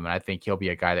 And I think he'll be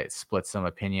a guy that splits some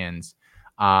opinions.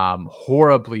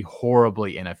 Horribly,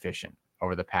 horribly inefficient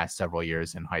over the past several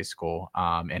years in high school.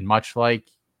 And much like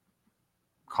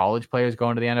college players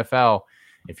going to the NFL,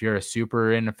 if you're a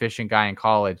super inefficient guy in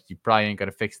college, you probably ain't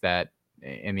going to fix that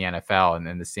in the NFL. And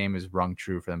then the same is rung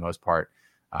true for the most part,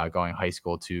 going high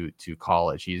school to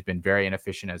college. He's been very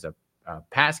inefficient as a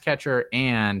pass catcher,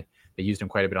 and they used him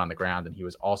quite a bit on the ground. And he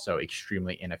was also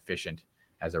extremely inefficient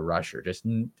as a rusher. Just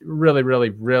really,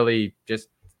 really, really just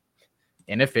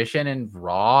inefficient and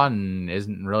raw and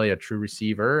isn't really a true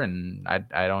receiver. And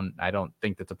I don't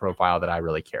think that's a profile that I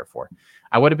really care for.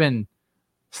 I would have been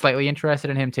slightly interested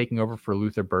in him taking over for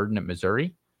Luther Burden at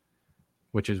Missouri,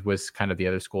 which was kind of the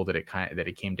other school that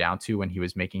it came down to when he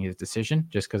was making his decision,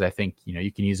 just because I think,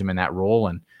 you can use him in that role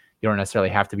and you don't necessarily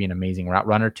have to be an amazing route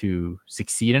runner to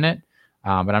succeed in it.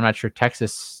 But I'm not sure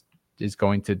Texas is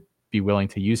going to be willing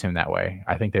to use him that way.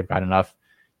 I think they've got enough.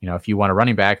 If you want a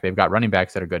running back, they've got running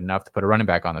backs that are good enough to put a running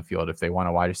back on the field. If they want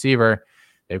a wide receiver,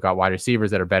 they've got wide receivers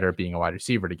that are better at being a wide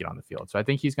receiver to get on the field. So I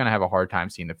think he's going to have a hard time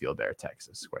seeing the field there at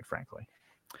Texas, quite frankly.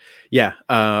 Yeah,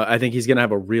 I think he's going to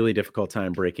have a really difficult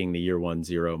time breaking the year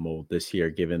 1-0 mold this year,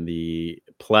 given the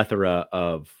plethora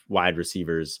of wide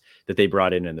receivers that they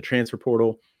brought in the transfer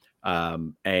portal.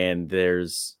 And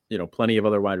there's, plenty of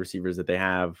other wide receivers that they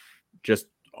have just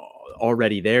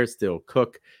already there. Still,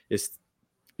 Cook is,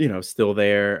 still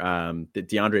there. The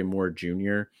DeAndre Moore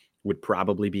Jr. would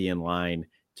probably be in line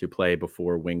to play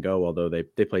before Wingo, although they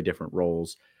play different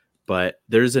roles. But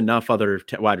there's enough other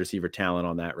wide receiver talent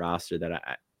on that roster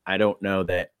that I don't know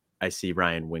that I see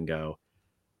Ryan Wingo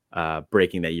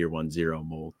breaking that year 1-0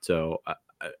 mold. So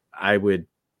I would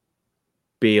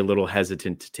be a little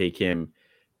hesitant to take him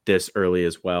this early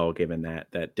as well, given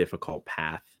that difficult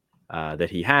path that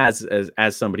he has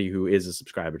as somebody who is a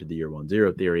subscriber to the year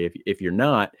 1-0 theory. If you're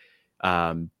not,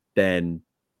 then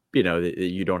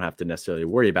you don't have to necessarily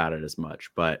worry about it as much.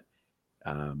 But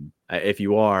if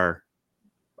you are,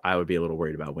 I would be a little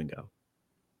worried about Wingo.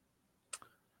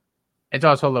 It's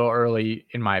also a little early,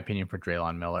 in my opinion, for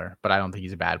Draylon Miller, but I don't think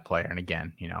he's a bad player. And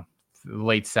again,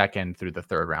 late second through the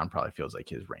third round probably feels like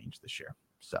his range this year.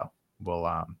 So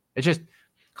it's just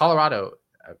Colorado.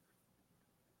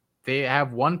 They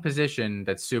have one position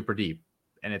that's super deep,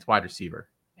 and it's wide receiver,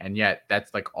 and yet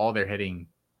that's like all they're hitting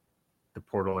the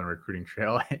portal and recruiting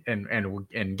trail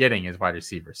and getting is wide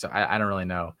receiver. So I don't really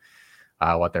know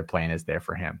what their plan is there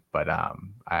for him, but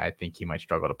I think he might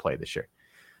struggle to play this year.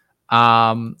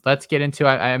 Let's get into,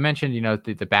 I mentioned,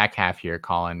 the back half here,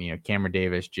 Colin, Cameron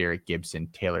Davis, Jarrett Gibson,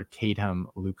 Taylor Tatum,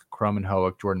 Luke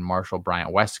Kromenhoek, Jordan Marshall,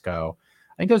 Bryant Wesco.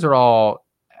 I think those are all,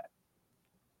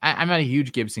 I'm not a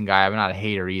huge Gibson guy. I'm not a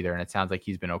hater either. And it sounds like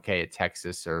he's been okay at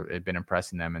Texas or had been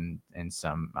impressing them in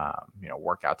some,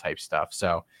 workout type stuff.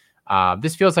 So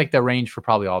this feels like the range for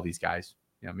probably all these guys.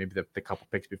 Maybe the couple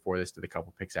picks before this to the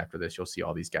couple picks after this, you'll see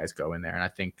all these guys go in there. And I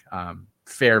think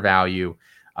fair value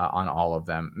on all of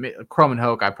them.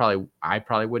 Kromenhoek, I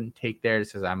probably wouldn't take there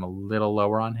just because I'm a little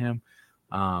lower on him.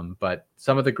 But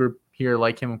some of the group here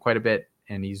like him quite a bit,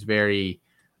 and he's very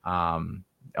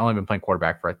only been playing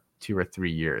quarterback for 2 or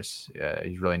 3 years.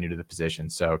 He's really new to the position,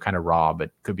 so kind of raw,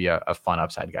 but could be a fun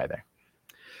upside guy there.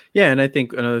 Yeah, and I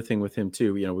think another thing with him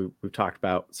too, we've talked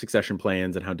about succession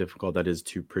plans and how difficult that is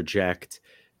to project.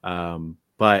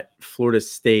 But Florida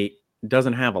State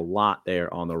doesn't have a lot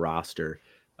there on the roster.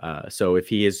 So if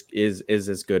he is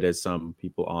as good as some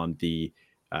people on the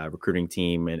recruiting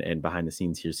team and behind the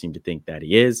scenes here seem to think that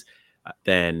he is,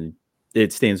 then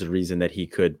it stands to reason that he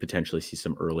could potentially see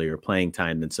some earlier playing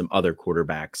time than some other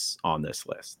quarterbacks on this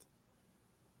list.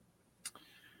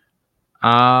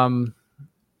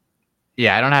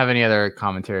 Yeah, I don't have any other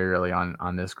commentary really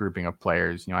on this grouping of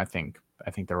players. I think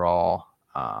they're all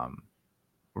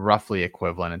roughly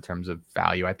equivalent in terms of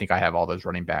value. I think I have all those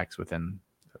running backs within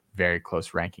very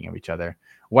close ranking of each other.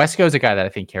 Wesco is a guy that I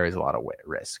think carries a lot of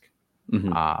risk.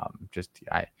 Mm-hmm.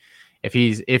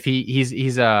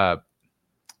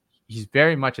 He's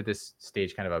very much at this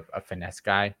stage kind of a finesse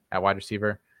guy at wide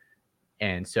receiver.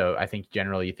 And so I think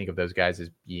generally you think of those guys as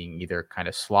being either kind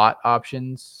of slot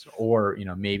options or,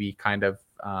 maybe kind of,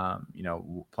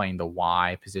 playing the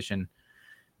Y position.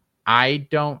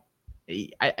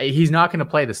 He's not going to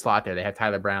play the slot there. They have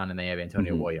Tyler Brown and they have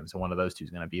Antonio mm-hmm. Williams. So one of those two is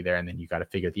going to be there. And then you got to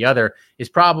figure the other is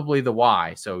probably the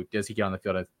Y. So does he get on the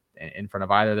field in front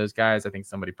of either of those guys? I think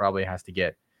somebody probably has to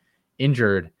get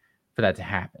injured for that to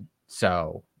happen.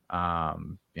 So,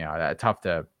 tough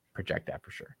to project that for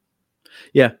sure.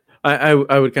 Yeah, I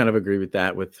would kind of agree with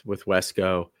that with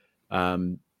Wesco.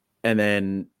 And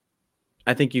then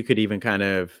I think you could even kind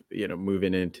of, move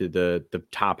into the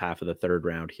top half of the third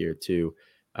round here too.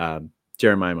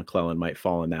 Jeremiah McClellan might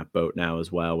fall in that boat now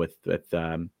as well with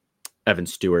Evan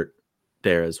Stewart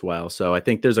there as well. So I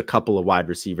think there's a couple of wide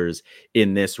receivers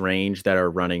in this range that are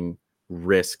running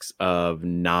risks of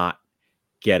not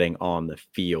getting on the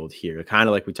field here, kind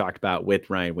of like we talked about with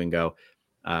Ryan Wingo,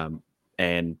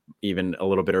 and even a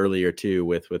little bit earlier too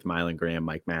with Mylan Graham,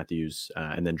 Mike Matthews,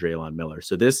 and then Draylon Miller.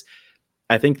 So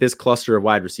I think this cluster of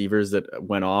wide receivers that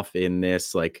went off in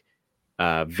this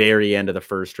very end of the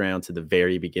first round to the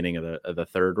very beginning of the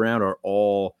third round are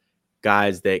all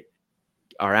guys that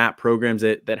are at programs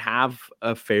that have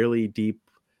a fairly deep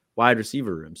wide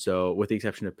receiver room. So with the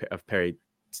exception of Perry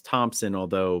Thompson,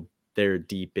 although they're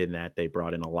deep in that they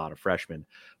brought in a lot of freshmen,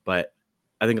 but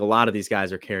I think a lot of these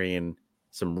guys are carrying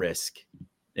some risk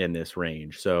in this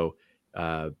range. So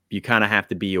you kind of have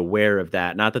to be aware of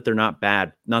that. Not that they're not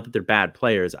bad, not that they're bad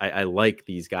players. I like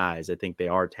these guys. I think they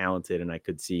are talented, and I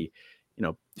could see,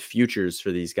 futures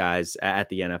for these guys at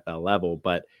the NFL level.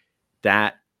 But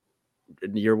that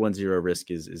year 1-0 risk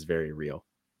is very real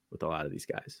with a lot of these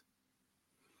guys.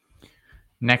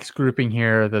 Next grouping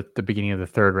here, the beginning of the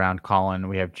third round, Colin,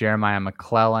 we have Jeremiah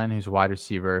McClellan, who's a wide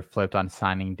receiver, flipped on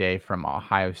signing day from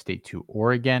Ohio State to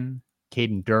Oregon.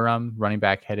 Caden Durham, running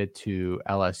back, headed to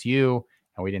LSU.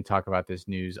 And we didn't talk about this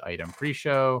news item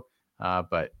pre-show,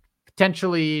 but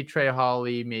potentially Trey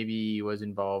Hawley maybe was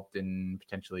involved in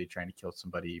potentially trying to kill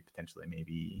somebody. Potentially,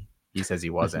 maybe he says he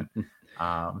wasn't.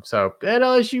 So that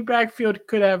LSU backfield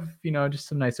could have, just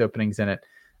some nice openings in it.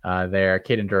 There,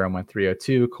 Caden Durham went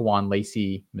 302. Kawan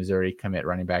Lacey, Missouri commit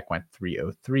running back, went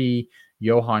 303.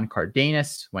 Johan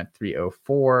Cardenas went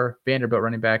 304. Vanderbilt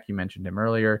running back, you mentioned him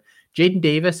earlier. Jaden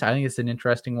Davis, I think it's an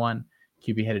interesting one.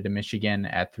 QB headed to Michigan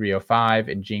at 305.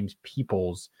 And James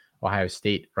Peoples, Ohio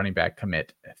State running back,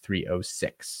 commit at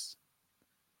 306.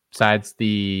 Besides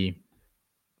the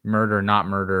murder, not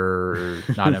involvement,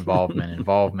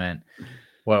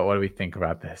 what do we think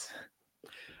about this?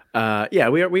 We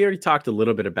already talked a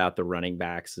little bit about the running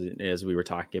backs as we were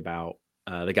talking about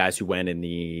the guys who went in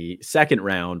the second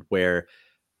round, where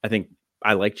I think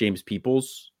I like James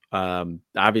Peoples.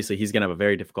 Obviously, he's going to have a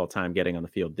very difficult time getting on the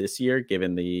field this year,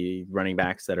 given the running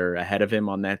backs that are ahead of him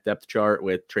on that depth chart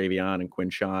with Travion and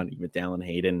Quinshawn, even Dallin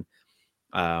Hayden.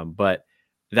 But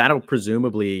that'll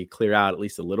presumably clear out at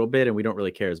least a little bit, and we don't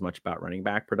really care as much about running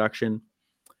back production.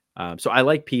 So I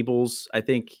like Peoples. I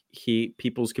think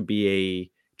Peoples could be a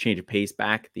change of pace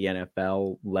back at the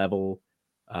NFL level,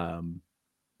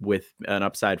 with an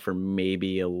upside for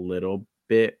maybe a little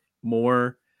bit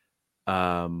more.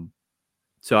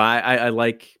 So I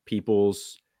like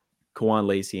Peoples, Kawan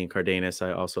Lacey, and Cardenas.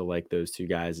 I also like those two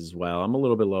guys as well. I'm a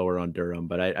little bit lower on Durham,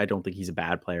 but I don't think he's a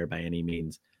bad player by any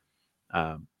means.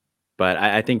 But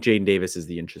I think Jaden Davis is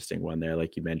the interesting one there,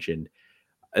 like you mentioned.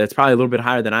 That's probably a little bit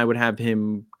higher than I would have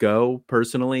him go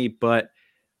personally, but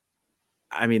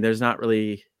I mean, there's not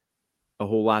really a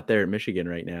whole lot there at Michigan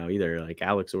right now either. Like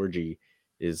Alex Orji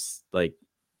is like,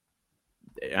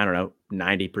 I don't know,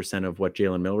 90% of what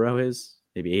Jalen Milroe is,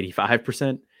 maybe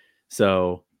 85%.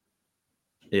 So,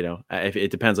 if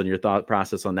it depends on your thought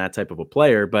process on that type of a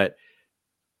player, but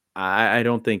I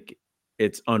don't think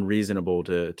it's unreasonable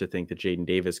to think that Jaden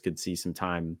Davis could see some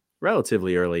time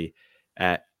relatively early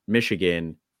at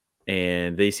Michigan.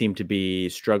 And they seem to be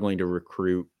struggling to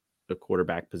recruit the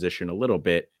quarterback position a little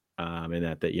bit. And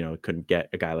that couldn't get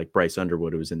a guy like Bryce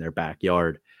Underwood who was in their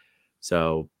backyard.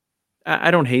 So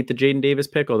I don't hate the Jaden Davis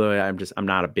pick, although I'm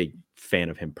not a big fan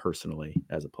of him personally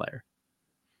as a player.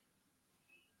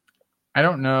 I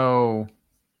don't know.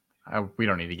 We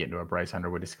don't need to get into a Bryce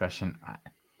Underwood discussion.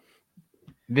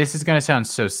 This is going to sound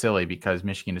so silly because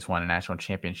Michigan just won a national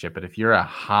championship. But if you're a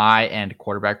high-end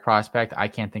quarterback prospect, I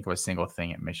can't think of a single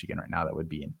thing at Michigan right now that would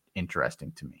be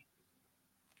interesting to me,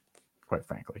 quite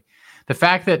frankly. The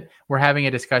fact that we're having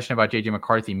a discussion about J.J.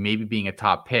 McCarthy maybe being a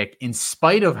top pick in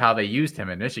spite of how they used him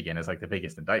in Michigan is like the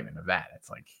biggest indictment of that. It's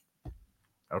like,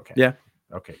 okay. Yeah.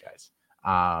 Okay, guys.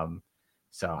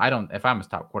 So if I'm a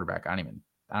top quarterback, I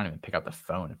don't even pick up the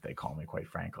phone if they call me, quite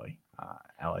frankly.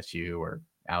 LSU or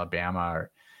Alabama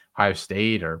or Ohio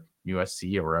State or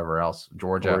USC or wherever else.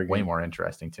 Georgia, Oregon. Way more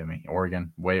interesting to me.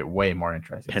 Oregon, way more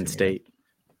interesting. Penn State.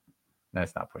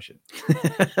 Let's not push it.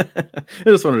 I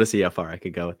just wanted to see how far I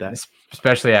could go with that.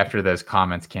 Especially after those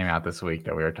comments came out this week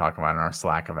that we were talking about in our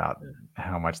Slack about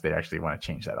how much they actually want to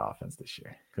change that offense this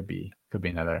year. Could be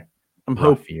another. I'm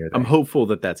hopeful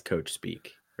that that's coach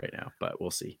speak right now, but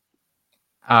we'll see.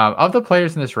 Of the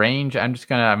players in this range, I'm just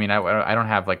gonna. I mean, I don't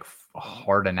have like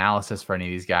hard analysis for any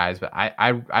of these guys, but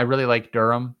I really like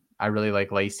Durham. I really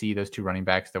like Lacey. Those two running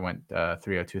backs that went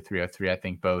 302, 303. I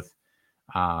think both.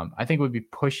 I think we'd be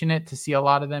pushing it to see a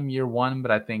lot of them year one,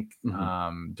 but I think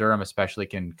Durham especially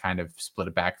can kind of split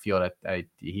a backfield.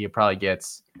 He probably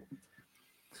gets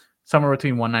somewhere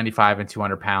between 195 and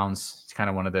 200 pounds. It's kind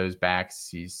of one of those backs.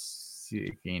 He's,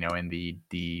 in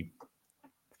the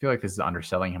I feel like this is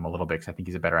underselling him a little bit because I think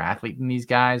he's a better athlete than these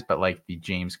guys, but like the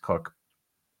James Cook,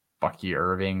 Bucky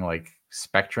Irving like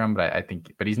spectrum. But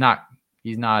but he's not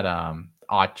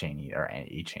Otchain or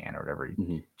Achan or whatever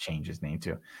he changed his name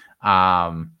to.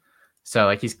 So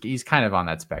like he's kind of on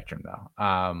that spectrum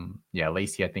though.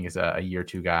 Lacey I think is a year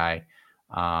two guy.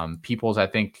 Peoples, I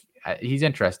think he's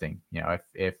interesting.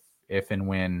 If and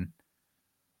when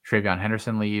Travion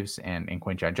Henderson leaves and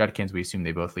Quinshon Judkins, we assume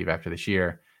they both leave after this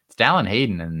year. It's Dallin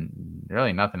Hayden and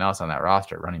really nothing else on that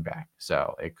roster at running back.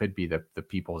 So it could be the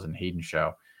Peoples and Hayden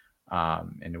show.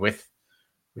 And with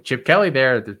Chip Kelly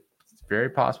there, it's very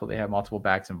possible they have multiple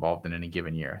backs involved in any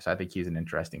given year. So I think he's an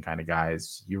interesting kind of guy.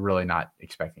 You're really not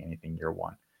expecting anything year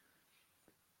one.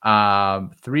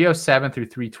 307 through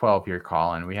 312 here,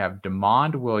 Colin. We have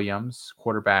Demond Williams,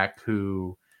 quarterback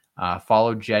who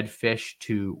followed Jed Fish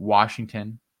to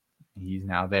Washington. He's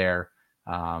now there.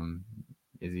 How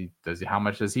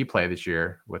much does he play this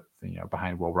year with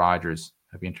behind Will Rogers?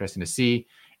 That'd be interesting to see.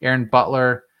 Aaron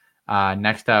Butler,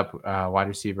 next up, wide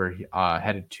receiver,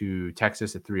 headed to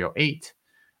Texas at 308.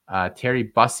 Terry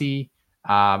Bussey.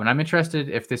 And I'm interested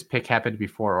if this pick happened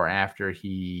before or after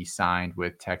he signed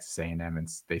with Texas A&M, and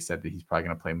they said that he's probably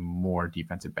going to play more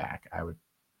defensive back. I would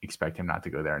expect him not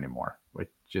to go there anymore, which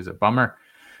is a bummer.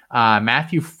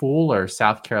 Matthew Fuller,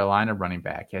 South Carolina running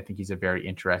back. I think he's a very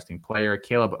interesting player.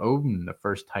 Caleb Oden, the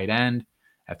first tight end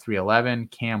at 311.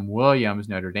 Cam Williams,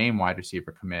 Notre Dame wide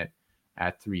receiver commit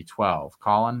at 312.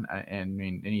 Colin,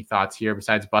 any thoughts here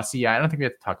besides Bussey? I don't think we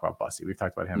have to talk about Bussey. We've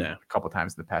talked about him a couple of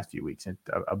times in the past few weeks. And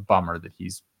a bummer that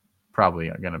he's probably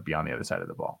going to be on the other side of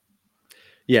the ball.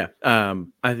 Yeah,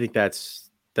 I think that's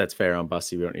fair on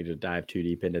Bussey. We don't need to dive too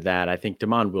deep into that. I think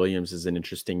Demond Williams is an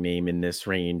interesting name in this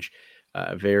range.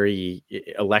 Very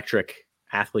electric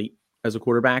athlete as a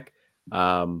quarterback.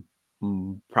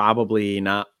 Probably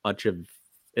not much of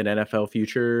an NFL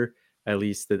future. At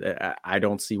least I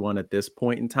don't see one at this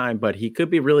point in time, but he could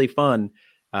be really fun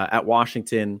at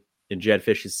Washington in Jed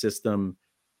Fish's system.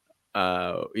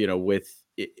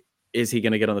 Is he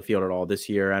going to get on the field at all this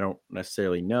year? I don't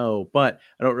necessarily know, but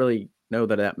I don't really know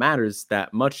that matters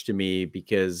that much to me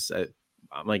because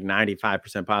I'm like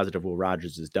 95% positive Will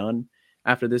Rogers is done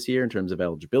after this year in terms of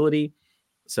eligibility.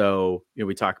 So,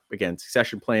 we talk again,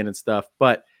 succession plan and stuff,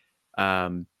 but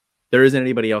there isn't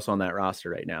anybody else on that roster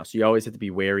right now. So you always have to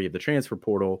be wary of the transfer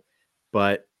portal.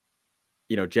 But,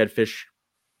 Jed Fish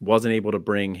wasn't able to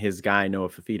bring his guy, Noah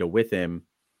Fafita, with him.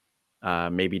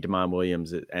 Maybe Demond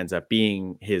Williams ends up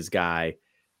being his guy.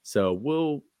 So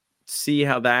we'll see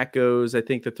how that goes. I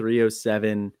think the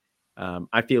 307,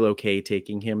 I feel okay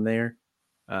taking him there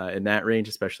in that range,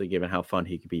 especially given how fun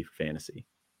he could be for fantasy.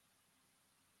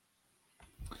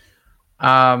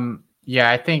 Yeah,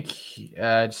 I think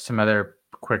just some other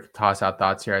quick toss out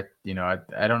thoughts here.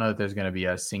 I don't know if there's going to be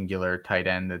a singular tight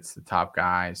end that's the top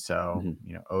guy. So,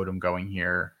 Odom going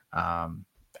here.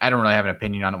 I don't really have an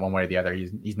opinion on it one way or the other.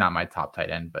 He's not my top tight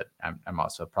end, but I'm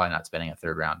also probably not spending a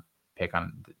third round pick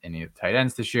on any of the tight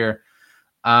ends this year.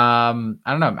 I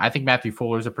don't know. I think Matthew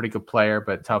Fuller is a pretty good player,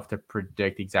 but tough to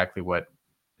predict exactly what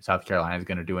South Carolina is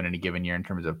going to do in any given year in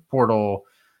terms of portal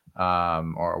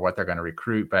or what they're going to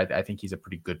recruit. But I think he's a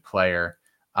pretty good player.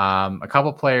 A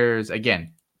couple players,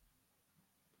 again,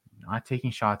 not taking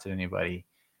shots at anybody,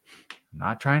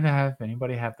 not trying to have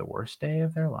anybody have the worst day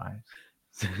of their lives.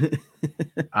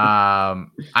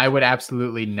 I would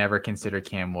absolutely never consider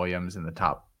Cam Williams in the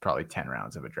top probably 10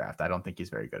 rounds of a draft. I don't think he's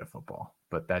very good at football,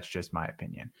 but that's just my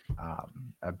opinion.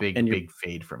 A big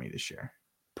fade for me this year.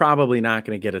 Probably not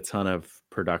going to get a ton of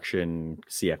production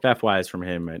CFF wise from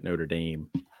him at Notre Dame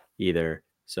either.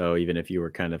 So even if you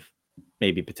were kind of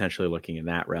maybe potentially looking in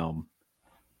that realm,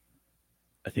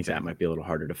 I think that might be a little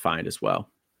harder to find as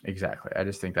well. Exactly. I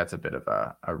just think that's a bit of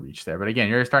a reach there. But again,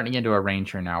 you're starting to get into a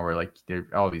range here now where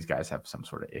all these guys have some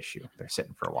sort of issue. They're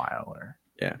sitting for a while or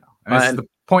yeah. And this is the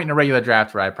point in a regular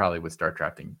draft where I probably would start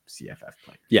drafting CFF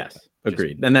players. Yes,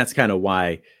 agreed. And that's kind of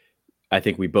why I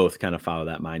think we both kind of follow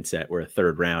that mindset where a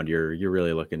third round, you're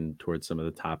really looking towards some of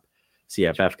the top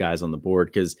CFF guys on the board.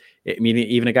 Because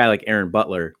even a guy like Aaron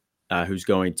Butler, who's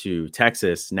going to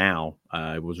Texas now,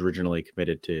 was originally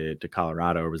committed to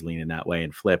Colorado or was leaning that way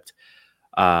and flipped.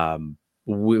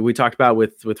 We talked about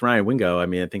with Ryan Wingo. I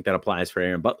mean, I think that applies for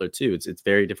Aaron Butler too. It's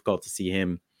very difficult to see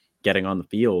him getting on the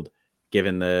field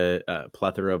given the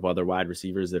plethora of other wide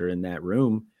receivers that are in that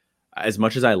room. As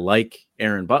much as I like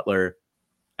Aaron Butler,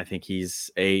 I think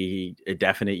he's a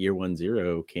definite year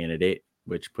 1-0 candidate,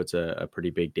 which puts a pretty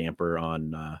big damper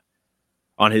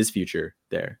on his future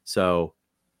there. So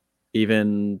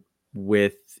even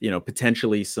with,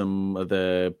 potentially some of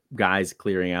the guys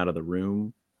clearing out of the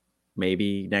room,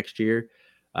 maybe next year,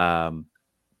 I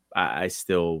would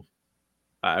still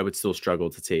struggle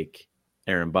to take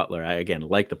Aaron Butler. I, again,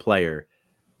 like the player,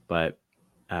 but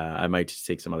I might just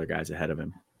take some other guys ahead of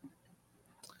him.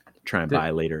 Try and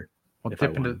buy later.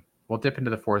 We'll dip into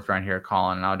the fourth round here,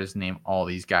 Colin, and I'll just name all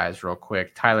these guys real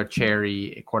quick. Tyler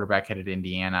Cherry, a quarterback headed to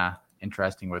Indiana.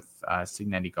 interesting with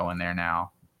Signetti going there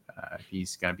now.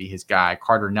 He's going to be his guy.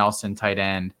 Carter Nelson, tight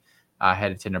end,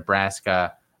 headed to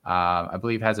Nebraska. I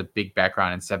believe has a big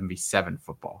background in 7v7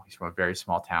 football. He's from a very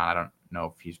small town. I don't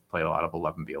know if he's played a lot of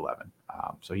 11v11.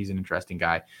 So he's an interesting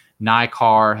guy. Nye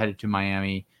Carr headed to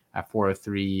Miami at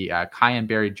 403. Kyan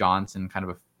Barry Johnson, kind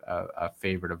of a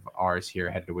favorite of ours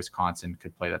here, headed to Wisconsin,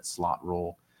 could play that slot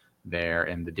role there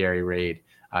in the Dairy Raid.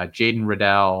 Jaden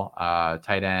Riddell,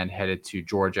 tight end, headed to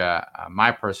Georgia.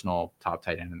 My personal top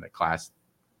tight end in the class,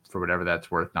 for whatever that's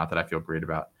worth. Not that I feel great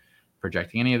about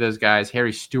projecting any of those guys.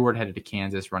 Harry Stewart headed to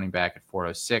Kansas, running back at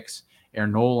 406.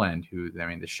 Aaron Noland, who, I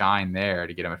mean, the shine there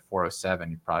to get him at 407,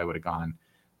 he probably would have gone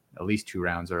at least 2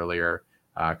 rounds earlier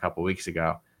a couple weeks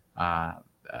ago.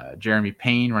 Jeremy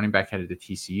Payne, running back, headed to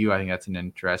TCU. I think that's an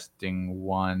interesting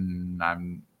one.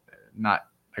 I'm not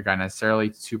a guy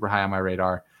necessarily super high on my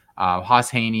radar. Haas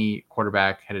Haney,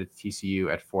 quarterback, headed to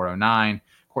TCU at 409.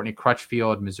 Courtney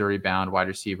Crutchfield, Missouri bound wide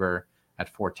receiver at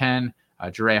 410.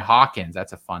 Jere Hawkins,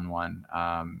 that's a fun one.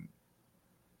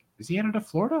 Is he headed to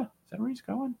Florida? Is that where he's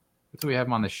going? That's what we have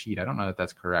him on the sheet. I don't know if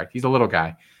that's correct. He's a little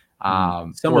guy.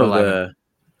 Some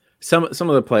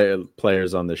of the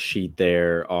players on the sheet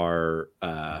there are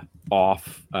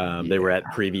off. They were at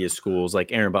previous schools.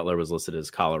 Like Aaron Butler was listed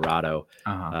as Colorado,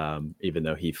 even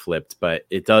though he flipped. But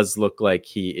it does look like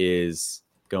he is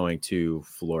going to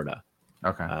Florida.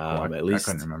 Okay. At least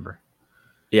I couldn't remember.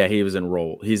 Yeah, he was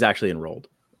enrolled. He's actually enrolled,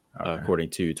 according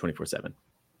to 24/7.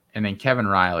 And then Kevin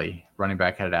Riley, running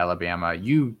back, headed to Alabama.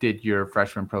 You did your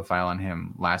freshman profile on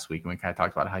him last week, and we kind of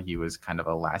talked about how he was kind of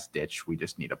a last ditch. We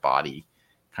just need a body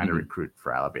kind of recruit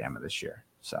for Alabama this year.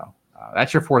 So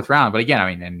that's your 4th round. But again, I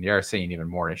mean, and you're seeing even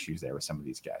more issues there with some of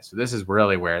these guys. So this is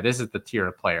really where this is the tier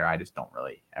of player I just don't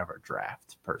really ever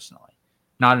draft personally.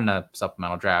 Not in a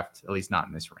supplemental draft, at least not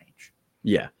in this range.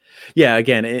 Yeah.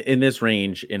 Again, in this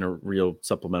range, in a real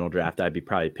supplemental draft, I'd be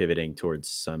probably pivoting towards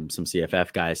some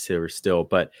CFF guys who are still.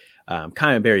 But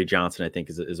Kyan Barry Johnson, I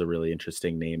think, is a really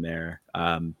interesting name there.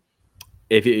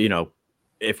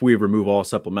 If we remove all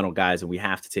supplemental guys and we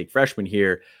have to take freshmen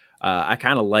here, I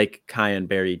kind of like Kyan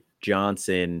Barry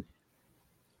Johnson.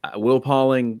 Will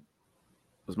Pauling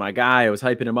was my guy. I was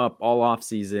hyping him up all off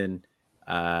season.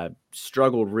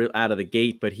 Struggled real out of the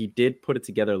gate, but he did put it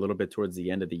together a little bit towards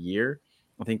the end of the year.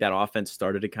 I think that offense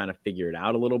started to kind of figure it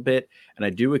out a little bit. And I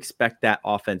do expect that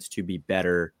offense to be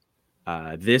better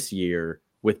this year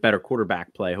with better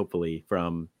quarterback play, hopefully,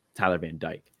 from Tyler Van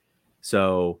Dyke.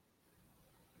 So,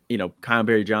 Kyle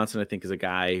Barry Johnson, I think, is a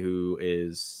guy who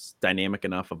is dynamic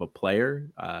enough of a player.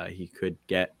 He could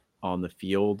get on the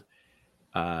field.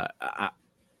 I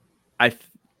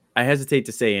hesitate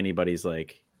to say anybody's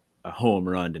like a home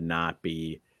run to not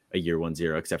be a year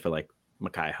 1-0, except for like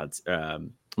Micah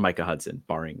Hudson,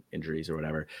 barring injuries or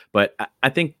whatever. But I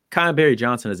think Kyle Barry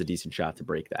Johnson has a decent shot to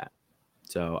break that.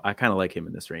 So I kind of like him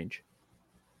in this range.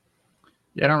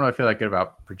 Yeah, I don't really feel that good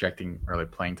about projecting early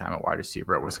playing time at wide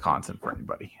receiver at Wisconsin for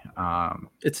anybody.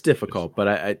 It's difficult,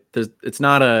 but it's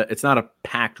not a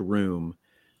packed room,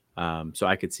 so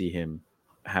I could see him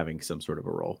having some sort of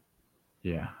a role.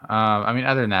 Yeah, I mean,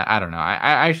 other than that, I don't know.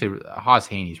 I actually Haas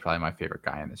Haney is probably my favorite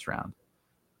guy in this round.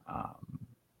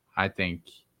 I think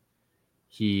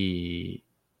there's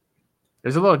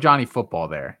a little Johnny football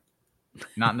there.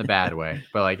 Not in the bad way,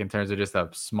 but like in terms of just a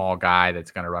small guy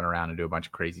that's going to run around and do a bunch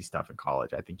of crazy stuff in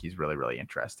college. I think he's really, really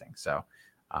interesting. So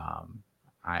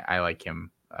I like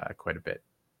him quite a bit.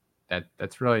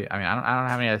 That's really, I mean, I don't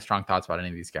have any other strong thoughts about any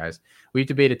of these guys. We've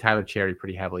debated Tyler Cherry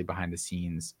pretty heavily behind the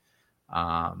scenes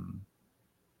when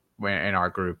in our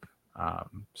group.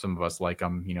 Some of us like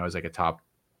him, as like a top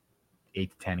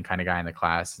 8 to 10 kind of guy in the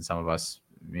class. And some of us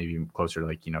maybe closer to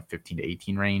like, 15 to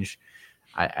 18 range.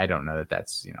 I don't know that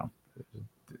that's,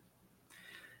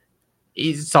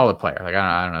 he's a solid player. Like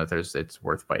I don't know if it's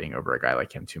worth fighting over a guy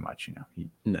like him too much.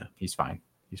 He's fine.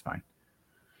 He's fine.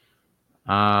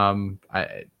 The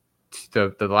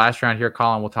last round here,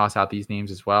 Colin, we'll toss out these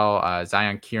names as well.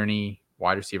 Zion Kearney,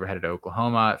 wide receiver, headed to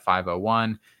Oklahoma at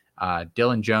 501.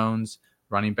 Dylan Jones,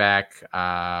 running back,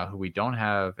 who we don't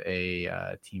have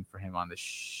a team for him on the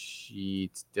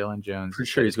sheet. Dylan Jones. Pretty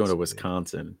sure he's going to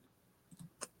Wisconsin.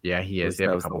 Yeah, he is. They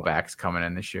have a couple backs coming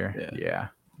in this year. Yeah.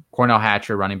 Cornell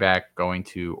Hatcher, running back, going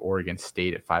to Oregon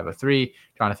State at 503.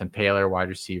 Jonathan Paler, wide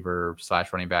receiver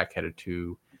 / running back, headed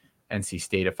to NC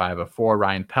State at 504.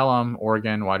 Ryan Pelham,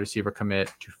 Oregon, wide receiver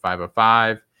commit to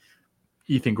 505.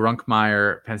 Ethan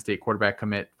Grunkmeyer, Penn State quarterback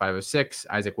commit, 506.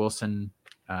 Isaac Wilson,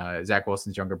 Zach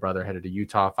Wilson's younger brother, headed to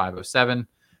Utah, 507.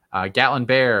 Gatlin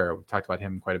Bear, we talked about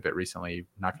him quite a bit recently.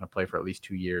 Not going to play for at least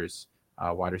 2 years.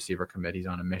 Wide receiver commit. He's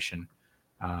on a mission.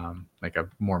 like a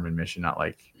Mormon mission, not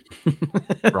like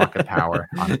rocket power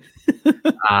on it.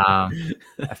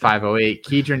 At 508,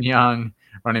 Keedron Young,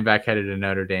 running back, headed to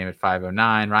Notre Dame at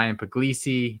 509. Ryan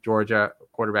Puglisi, Georgia,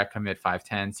 quarterback commit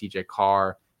 510. CJ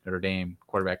Carr, Notre Dame,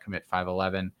 quarterback commit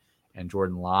 511. And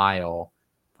Jordan Lyle,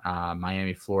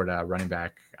 Miami, Florida, running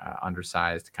back,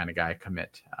 undersized kind of guy,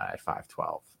 commit at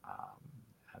 512.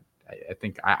 I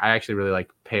think I actually really like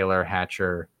Paler,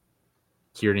 Hatcher,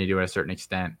 Kearney to a certain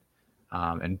extent.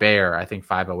 And Bear, I think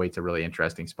 508 is a really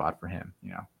interesting spot for him.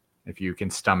 You know, if you can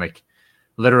stomach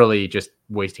literally just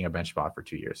wasting a bench spot for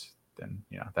 2 years, then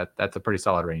you know that's a pretty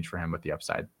solid range for him with the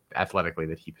upside athletically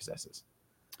that he possesses.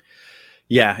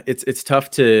 Yeah, it's tough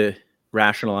to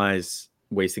rationalize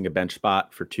wasting a bench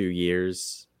spot for 2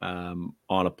 years on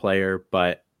a player,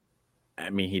 but I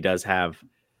mean he does have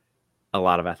a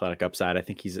lot of athletic upside. I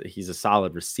think he's a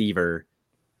solid receiver,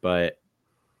 but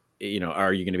you know,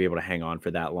 are you going to be able to hang on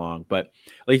for that long? But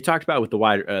like you talked about with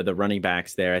the running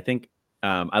backs there, I think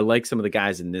I like some of the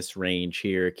guys in this range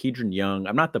here. Keedron Young,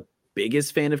 I'm not the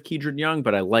biggest fan of Keedron Young,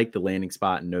 but I like the landing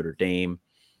spot in Notre Dame.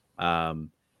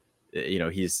 You know,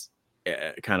 he's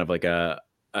kind of like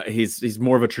he's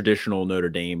more of a traditional Notre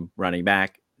Dame running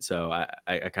back, so I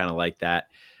kind of like that.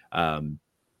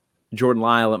 Jordan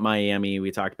Lyle at Miami,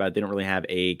 we talked about, they don't really have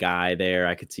a guy there.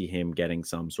 I could see him getting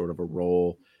some sort of a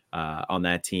role on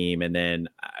that team. And then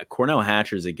Cornell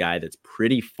Hatcher is a guy that's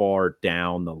pretty far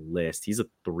down the list. He's a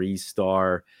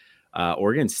 3-star.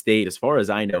 Oregon State, as far as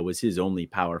I know, was his only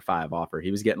Power 5 offer.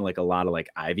 He was getting like a lot of like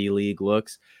Ivy League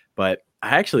looks, but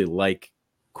I actually like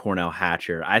Cornell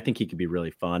Hatcher. I think he could be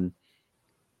really fun.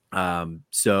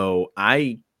 So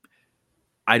I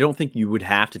don't think you would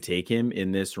have to take him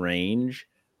in this range.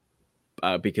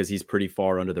 Because he's pretty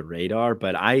far under the radar,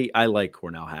 but I like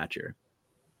Cornell Hatcher.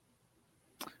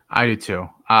 I do too.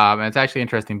 And it's actually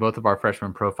interesting. Both of our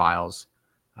freshman profiles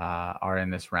are in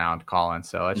this round, Colin.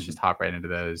 So let's just hop right into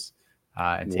those.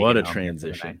 And what a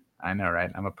transition. I know,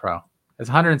 right? I'm a pro. It's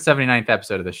 179th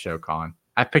episode of this show, Colin.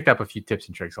 I picked up a few tips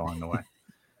and tricks along the way.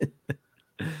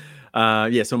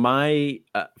 Yeah, so my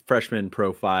freshman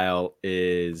profile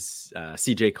is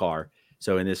CJ Carr.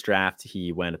 So in this draft,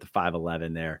 he went at the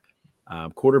 5'11 there.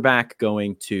 Quarterback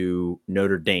going to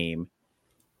Notre Dame.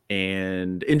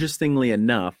 And interestingly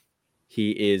enough,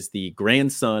 he is the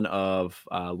grandson of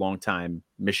longtime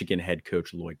Michigan head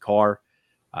coach Lloyd Carr.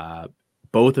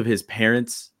 Both of his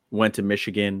parents went to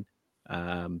Michigan.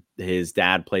 His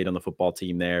dad played on the football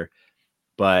team there,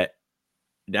 but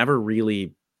never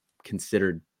really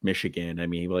considered Michigan. I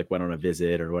mean, he like went on a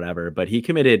visit or whatever, but he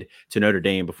committed to Notre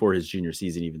Dame before his junior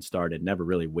season even started, never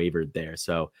really wavered there.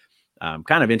 So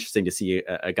kind of interesting to see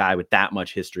a guy with that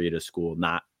much history at a school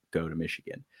not go to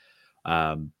Michigan.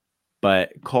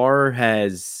 But Carr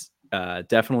has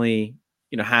definitely,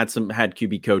 you know, had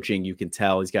QB coaching. You can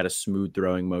tell he's got a smooth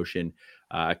throwing motion,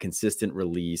 consistent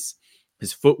release.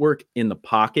 His footwork in the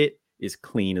pocket is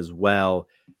clean as well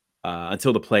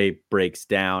until the play breaks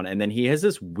down. And then he has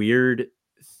this weird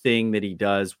thing that he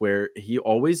does where he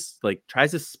always like tries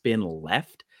to spin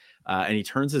left and he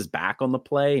turns his back on the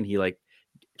play and he like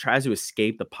tries to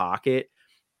escape the pocket.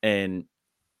 And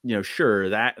you know, sure,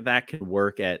 that can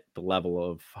work at the level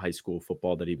of high school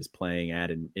football that he was playing at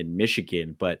in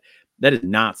Michigan, but that is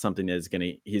not something that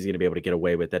he's gonna be able to get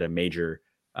away with at a major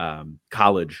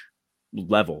college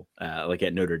level, like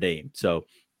at Notre Dame. So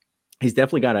he's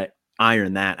definitely got to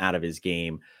iron that out of his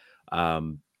game.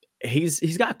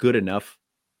 He's got good enough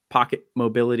pocket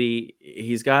mobility.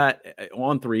 He's got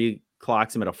on 3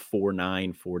 clocks him at a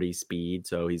 4.9 40 speed,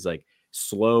 so he's like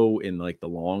slow in like the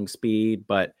long speed,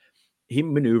 but he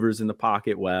maneuvers in the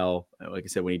pocket well. Like I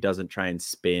said, when he doesn't try and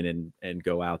spin and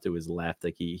go out to his left,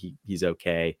 like he's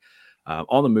okay.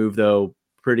 On the move though,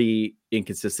 pretty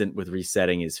inconsistent with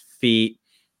resetting his feet.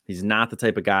 He's not the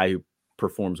type of guy who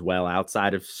performs well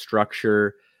outside of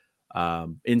structure.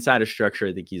 Inside of structure,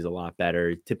 I think he's a lot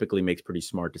better. He typically makes pretty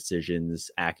smart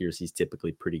decisions. Accuracy is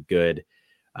typically pretty good.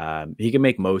 He can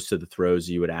make most of the throws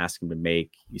you would ask him to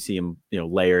make. You see him, you know,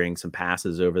 layering some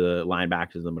passes over the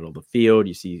linebackers in the middle of the field.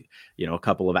 You see, you know, a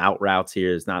couple of out routes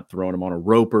here. He's not throwing him on a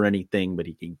rope or anything, but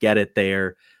he can get it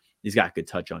there. He's got good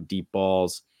touch on deep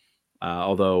balls.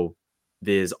 Although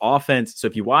this offense, so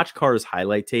if you watch Carr's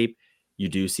highlight tape, you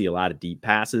do see a lot of deep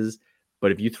passes.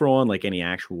 But if you throw on like any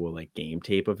actual like game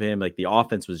tape of him, like the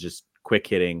offense was just quick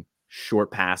hitting, short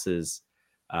passes.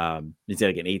 He's at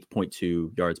like an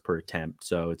 8.2 yards per attempt,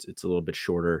 so it's a little bit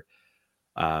shorter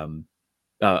of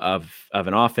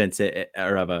an offense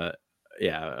or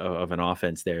of an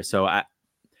offense there. So I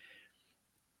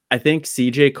think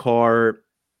CJ Carr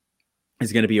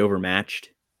is going to be overmatched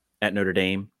at Notre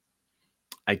Dame.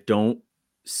 I don't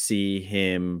see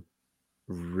him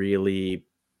really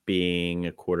being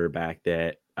a quarterback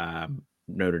that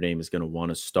Notre Dame is going to want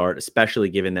to start, especially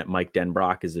given that Mike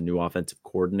Denbrock is the new offensive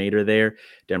coordinator there.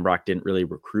 Denbrock didn't really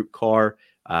recruit Carr.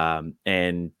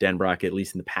 And Denbrock, at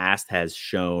least in the past, has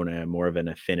shown more of an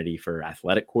affinity for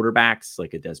athletic quarterbacks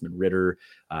like a Desmond Ritter,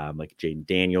 like Jaden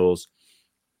Daniels.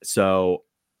 So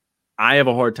I have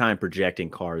a hard time projecting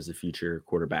Carr as a future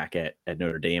quarterback at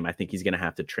Notre Dame. I think he's going to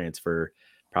have to transfer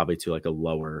probably to like a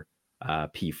lower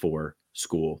P4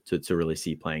 school to really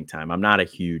see playing time. I'm not a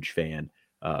huge fan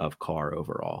of Carr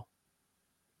overall.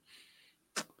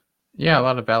 Yeah, a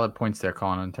lot of valid points there,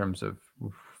 Colin, in terms of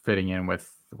fitting in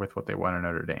with what they want in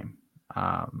Notre Dame.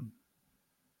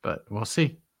 But we'll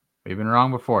see. We've been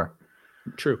wrong before.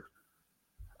 True.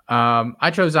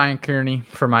 I chose Zion Kearney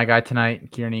for my guy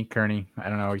tonight. Kearney. I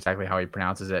don't know exactly how he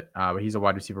pronounces it, but he's a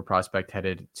wide receiver prospect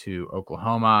headed to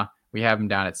Oklahoma. We have him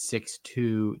down at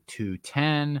 6'2",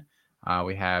 210.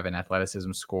 We have an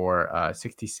athleticism score,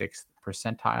 66th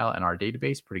percentile in our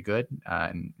database, pretty good,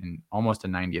 and almost a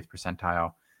 90th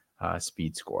percentile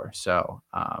speed score. So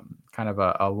kind of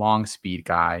a long speed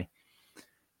guy.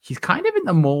 He's kind of in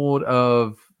the mold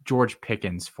of George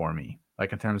Pickens for me,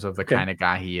 like in terms of the kind of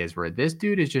guy he is, where this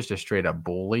dude is just a straight up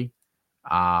bully.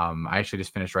 I actually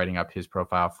just finished writing up his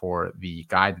profile for the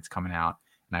guide that's coming out,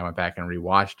 and I went back and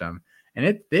rewatched him.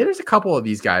 And there's a couple of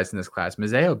these guys in this class.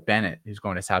 Mazeo Bennett, who's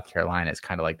going to South Carolina, is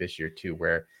kind of like this year too,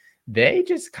 where they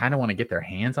just kind of want to get their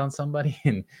hands on somebody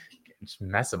and just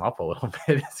mess them up a little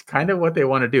bit. It's kind of what they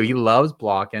want to do. He loves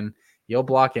blocking. He'll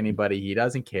block anybody. He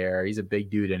doesn't care. He's a big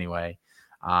dude anyway.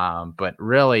 But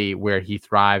really where he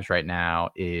thrives right now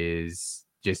is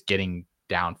just getting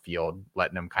downfield,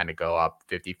 letting him kind of go up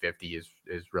 50-50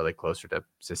 is really closer to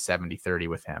 70-30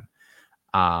 with him.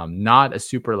 Not a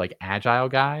super like agile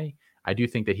guy. I do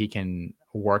think that he can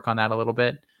work on that a little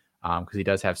bit because he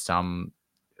does have some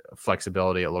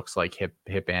flexibility. It looks like hip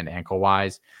and ankle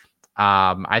wise.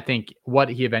 I think what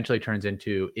he eventually turns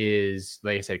into is,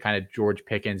 like I said, kind of George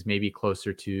Pickens, maybe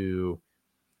closer to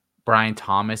Brian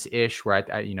Thomas-ish, where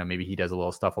maybe he does a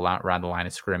little stuff around the line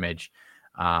of scrimmage.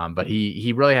 But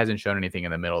he really hasn't shown anything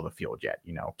in the middle of the field yet.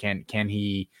 Can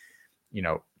he,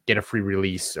 get a free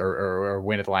release or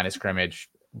win at the line of scrimmage,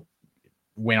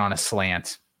 win on a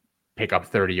slant, pick up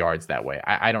 30 yards that way?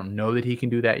 I don't know that he can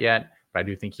do that yet, but I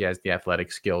do think he has the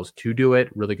athletic skills to do it.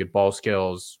 Really good ball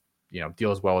skills,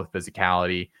 deals well with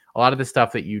physicality. A lot of the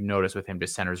stuff that you notice with him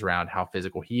just centers around how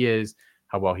physical he is,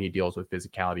 how well he deals with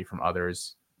physicality from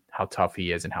others, how tough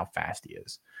he is, and how fast he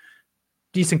is.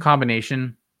 Decent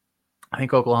combination. I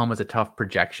think Oklahoma's a tough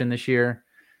projection this year.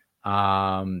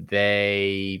 I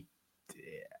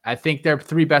think their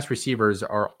three best receivers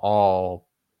are all,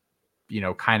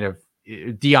 kind of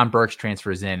Deion Burks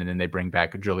transfers in, and then they bring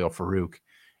back Julio Farouk,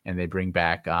 and they bring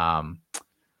back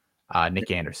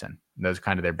Nick Anderson. Those are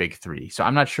kind of their big three. So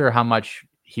I'm not sure how much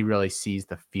he really sees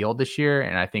the field this year,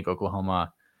 and I think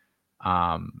Oklahoma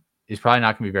is probably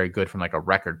not going to be very good from like a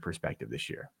record perspective this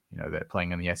year. That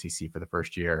playing in the SEC for the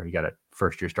first year, you got a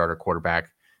first-year starter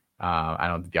quarterback. I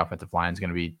don't think the offensive line is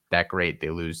going to be that great. They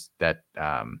lose that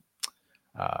a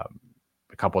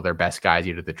couple of their best guys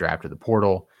either the draft or the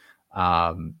portal.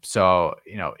 So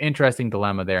interesting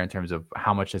dilemma there in terms of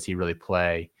how much does he really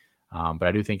play. But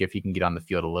I do think if he can get on the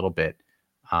field a little bit,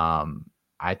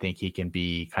 I think he can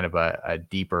be kind of a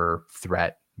deeper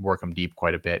threat, work him deep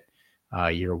quite a bit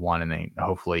year one, and then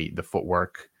hopefully the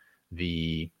footwork,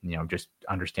 the just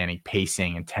understanding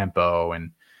pacing and tempo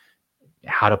and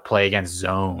how to play against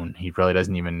zone, he really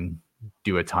doesn't even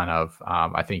do a ton of.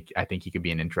 I think he could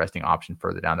be an interesting option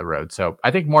further down the road. So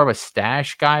I think more of a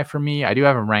stash guy for me. I do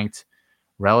have him ranked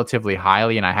relatively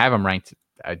highly, and I have him ranked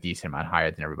a decent amount higher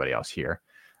than everybody else here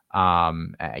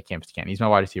at Campus to Canton. He's my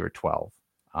wide receiver 12.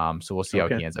 So we'll see how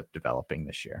he ends up developing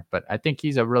this year. But I think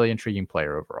he's a really intriguing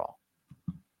player overall.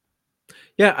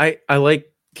 Yeah, I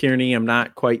like Kearney. I'm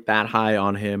not quite that high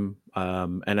on him.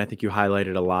 And I think you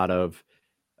highlighted a lot of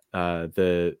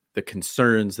the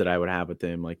concerns that I would have with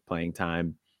him, like playing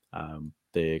time.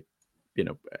 Right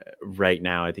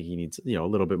now I think he needs, a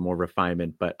little bit more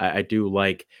refinement, but I do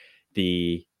like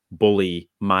the bully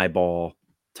my ball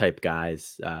type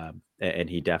guys. And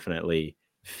he definitely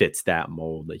fits that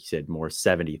mold. Like you said, more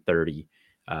 70-30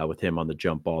 with him on the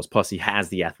jump balls. Plus he has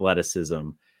the athleticism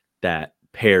that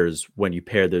pairs, when you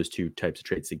pair those two types of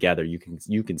traits together, you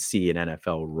can see an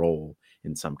NFL role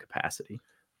in some capacity.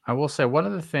 I will say one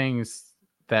of the things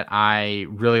that I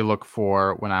really look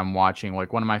for when I'm watching,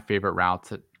 like one of my favorite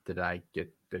routes that I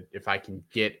get, that if I can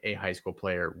get a high school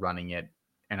player running it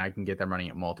and I can get them running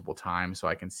it multiple times so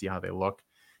I can see how they look,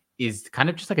 is kind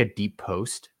of just like a deep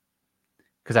post.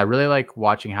 because I really like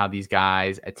watching how these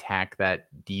guys attack that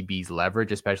DB's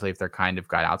leverage, especially if they're kind of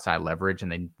got outside leverage and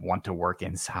they want to work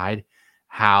inside,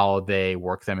 how they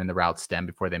work them in the route stem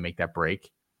before they make that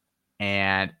break.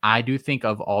 And I do think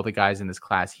of all the guys in this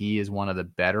class, he is one of the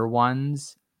better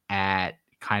ones at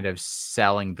kind of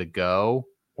selling the go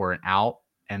or an out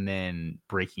and then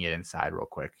breaking it inside real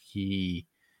quick.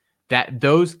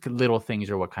 Those little things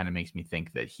are what kind of makes me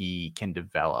think that he can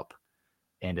develop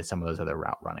into some of those other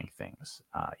route running things,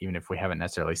 even if we haven't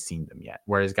necessarily seen them yet.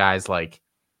 Whereas guys like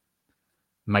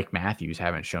Mike Matthews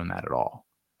haven't shown that at all.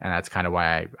 And that's kind of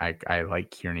why I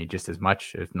like Kearney just as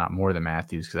much, if not more than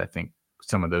Matthews, because I think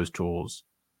some of those tools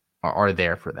are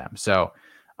there for them. So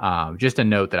just a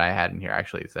note that I had in here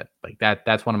actually is that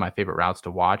that's one of my favorite routes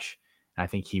to watch. And I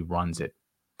think he runs it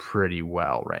pretty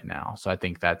well right now. So I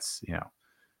think that's,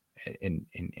 an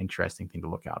interesting thing to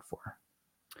look out for.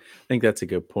 I think that's a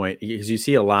good point, because you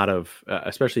see a lot of,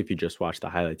 especially if you just watch the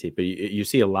highlight tape, but you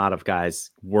see a lot of guys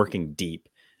working deep,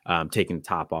 taking the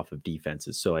top off of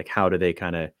defenses. So like, how do they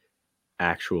kind of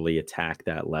actually attack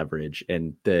that leverage?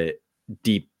 And the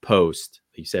deep post,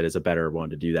 you said, is a better one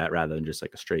to do that rather than just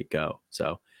like a straight go.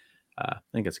 So I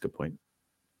think that's a good point.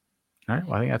 All right.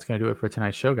 Well, I think that's going to do it for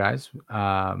tonight's show, guys.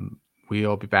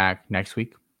 We'll be back next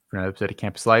week for another episode of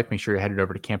Campus Life. Make sure you're headed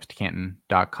over to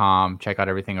campusdecanton.com. Check out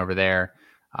everything over there.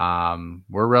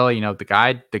 We're really,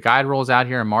 the guide rolls out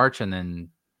here in March, and then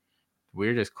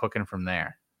we're just cooking from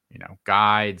there.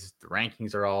 Guides, the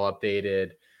rankings are all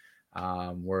updated.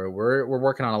 We're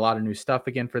working on a lot of new stuff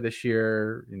again for this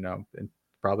year. And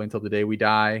probably until the day we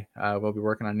die, we'll be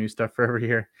working on new stuff for every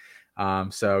year.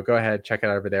 So go ahead, check it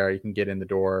out over there. You can get in the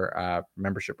door.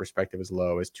 Membership perspective as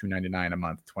low as $2.99 a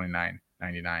month,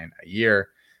 $29.99 a year.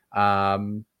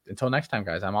 Until next time,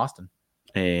 guys, I'm Austin.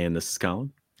 And this is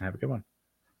Colin. Have a good one.